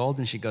couple years old,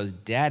 and she goes,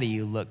 "Daddy,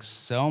 you look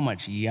so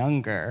much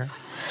younger."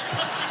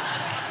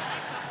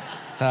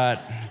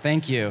 Thought,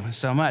 thank you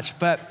so much.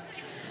 But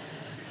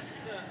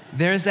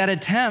there's that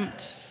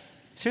attempt,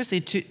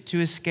 seriously,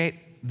 to escape.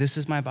 This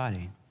is my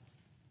body.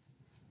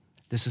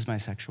 This is my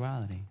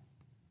sexuality.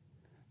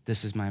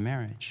 This is my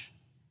marriage.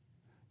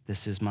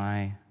 This is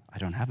I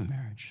don't have a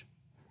marriage.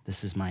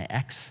 This is my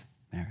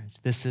ex-marriage.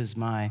 This is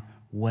my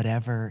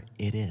whatever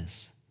it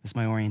is. This is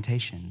my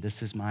orientation.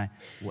 This is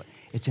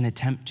it's an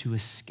attempt to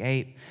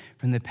escape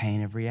from the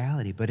pain of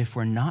reality. But if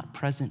we're not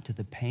present to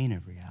the pain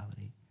of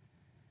reality,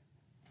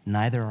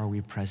 neither are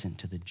we present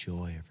to the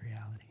joy of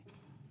reality.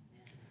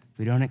 If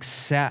we don't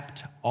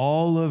accept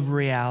all of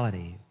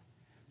reality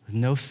with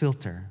no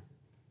filter,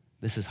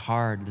 this is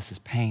hard, this is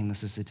pain,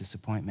 this is a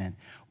disappointment,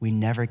 we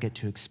never get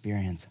to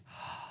experience,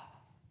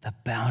 the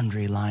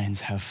boundary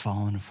lines have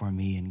fallen for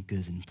me in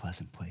good and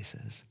pleasant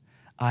places.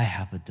 I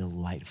have a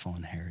delightful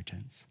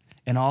inheritance.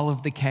 In all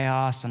of the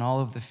chaos and all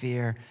of the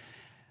fear,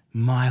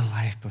 my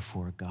life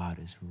before God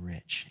is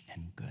rich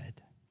and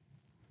good.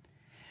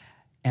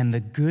 And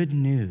the good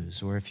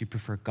news, or if you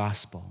prefer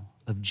gospel,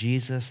 of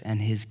Jesus and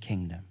his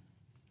kingdom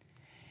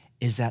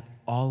is that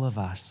all of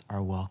us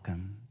are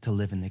welcome to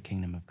live in the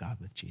kingdom of God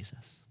with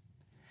Jesus.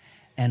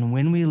 And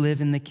when we live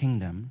in the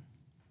kingdom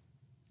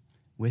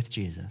with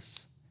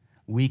Jesus,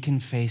 we can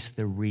face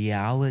the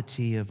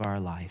reality of our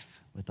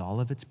life with all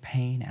of its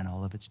pain and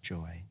all of its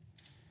joy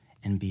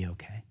and be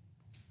okay.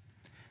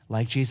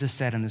 Like Jesus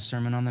said in the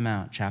Sermon on the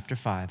Mount, chapter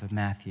 5 of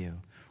Matthew,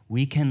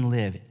 we can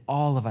live,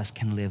 all of us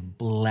can live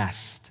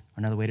blessed.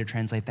 Another way to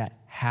translate that,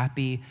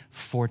 happy,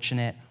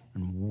 fortunate,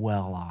 and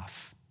well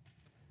off.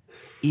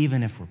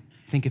 Even if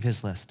think of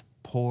his list,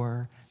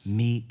 poor,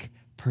 meek,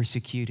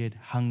 persecuted,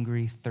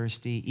 hungry,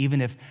 thirsty,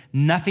 even if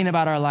nothing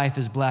about our life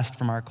is blessed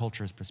from our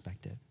culture's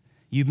perspective.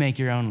 You make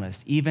your own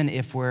list. Even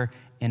if we're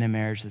in a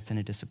marriage that's in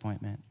a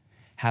disappointment,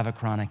 have a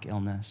chronic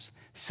illness,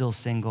 still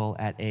single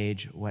at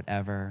age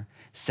whatever,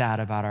 sad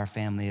about our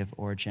family of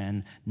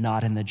origin,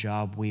 not in the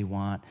job we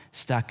want,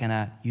 stuck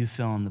in you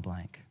fill in the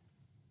blank.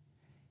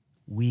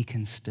 We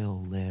can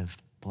still live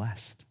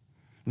blessed.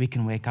 We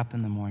can wake up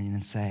in the morning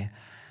and say,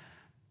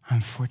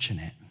 I'm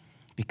fortunate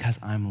because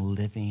I'm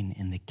living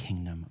in the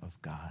kingdom of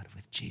God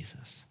with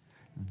Jesus.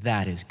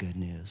 That is good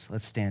news.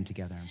 Let's stand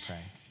together and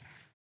pray.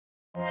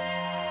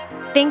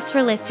 Thanks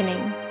for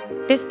listening.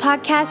 This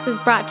podcast was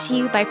brought to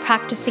you by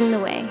Practicing the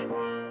Way.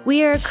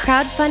 We are a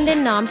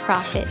crowdfunded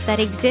nonprofit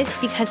that exists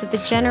because of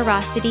the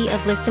generosity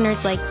of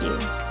listeners like you.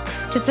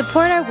 To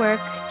support our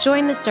work,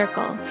 join The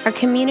Circle, our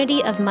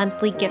community of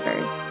monthly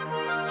givers.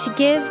 To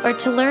give or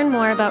to learn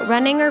more about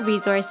running our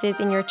resources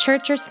in your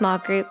church or small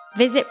group,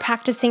 visit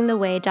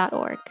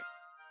practicingtheway.org.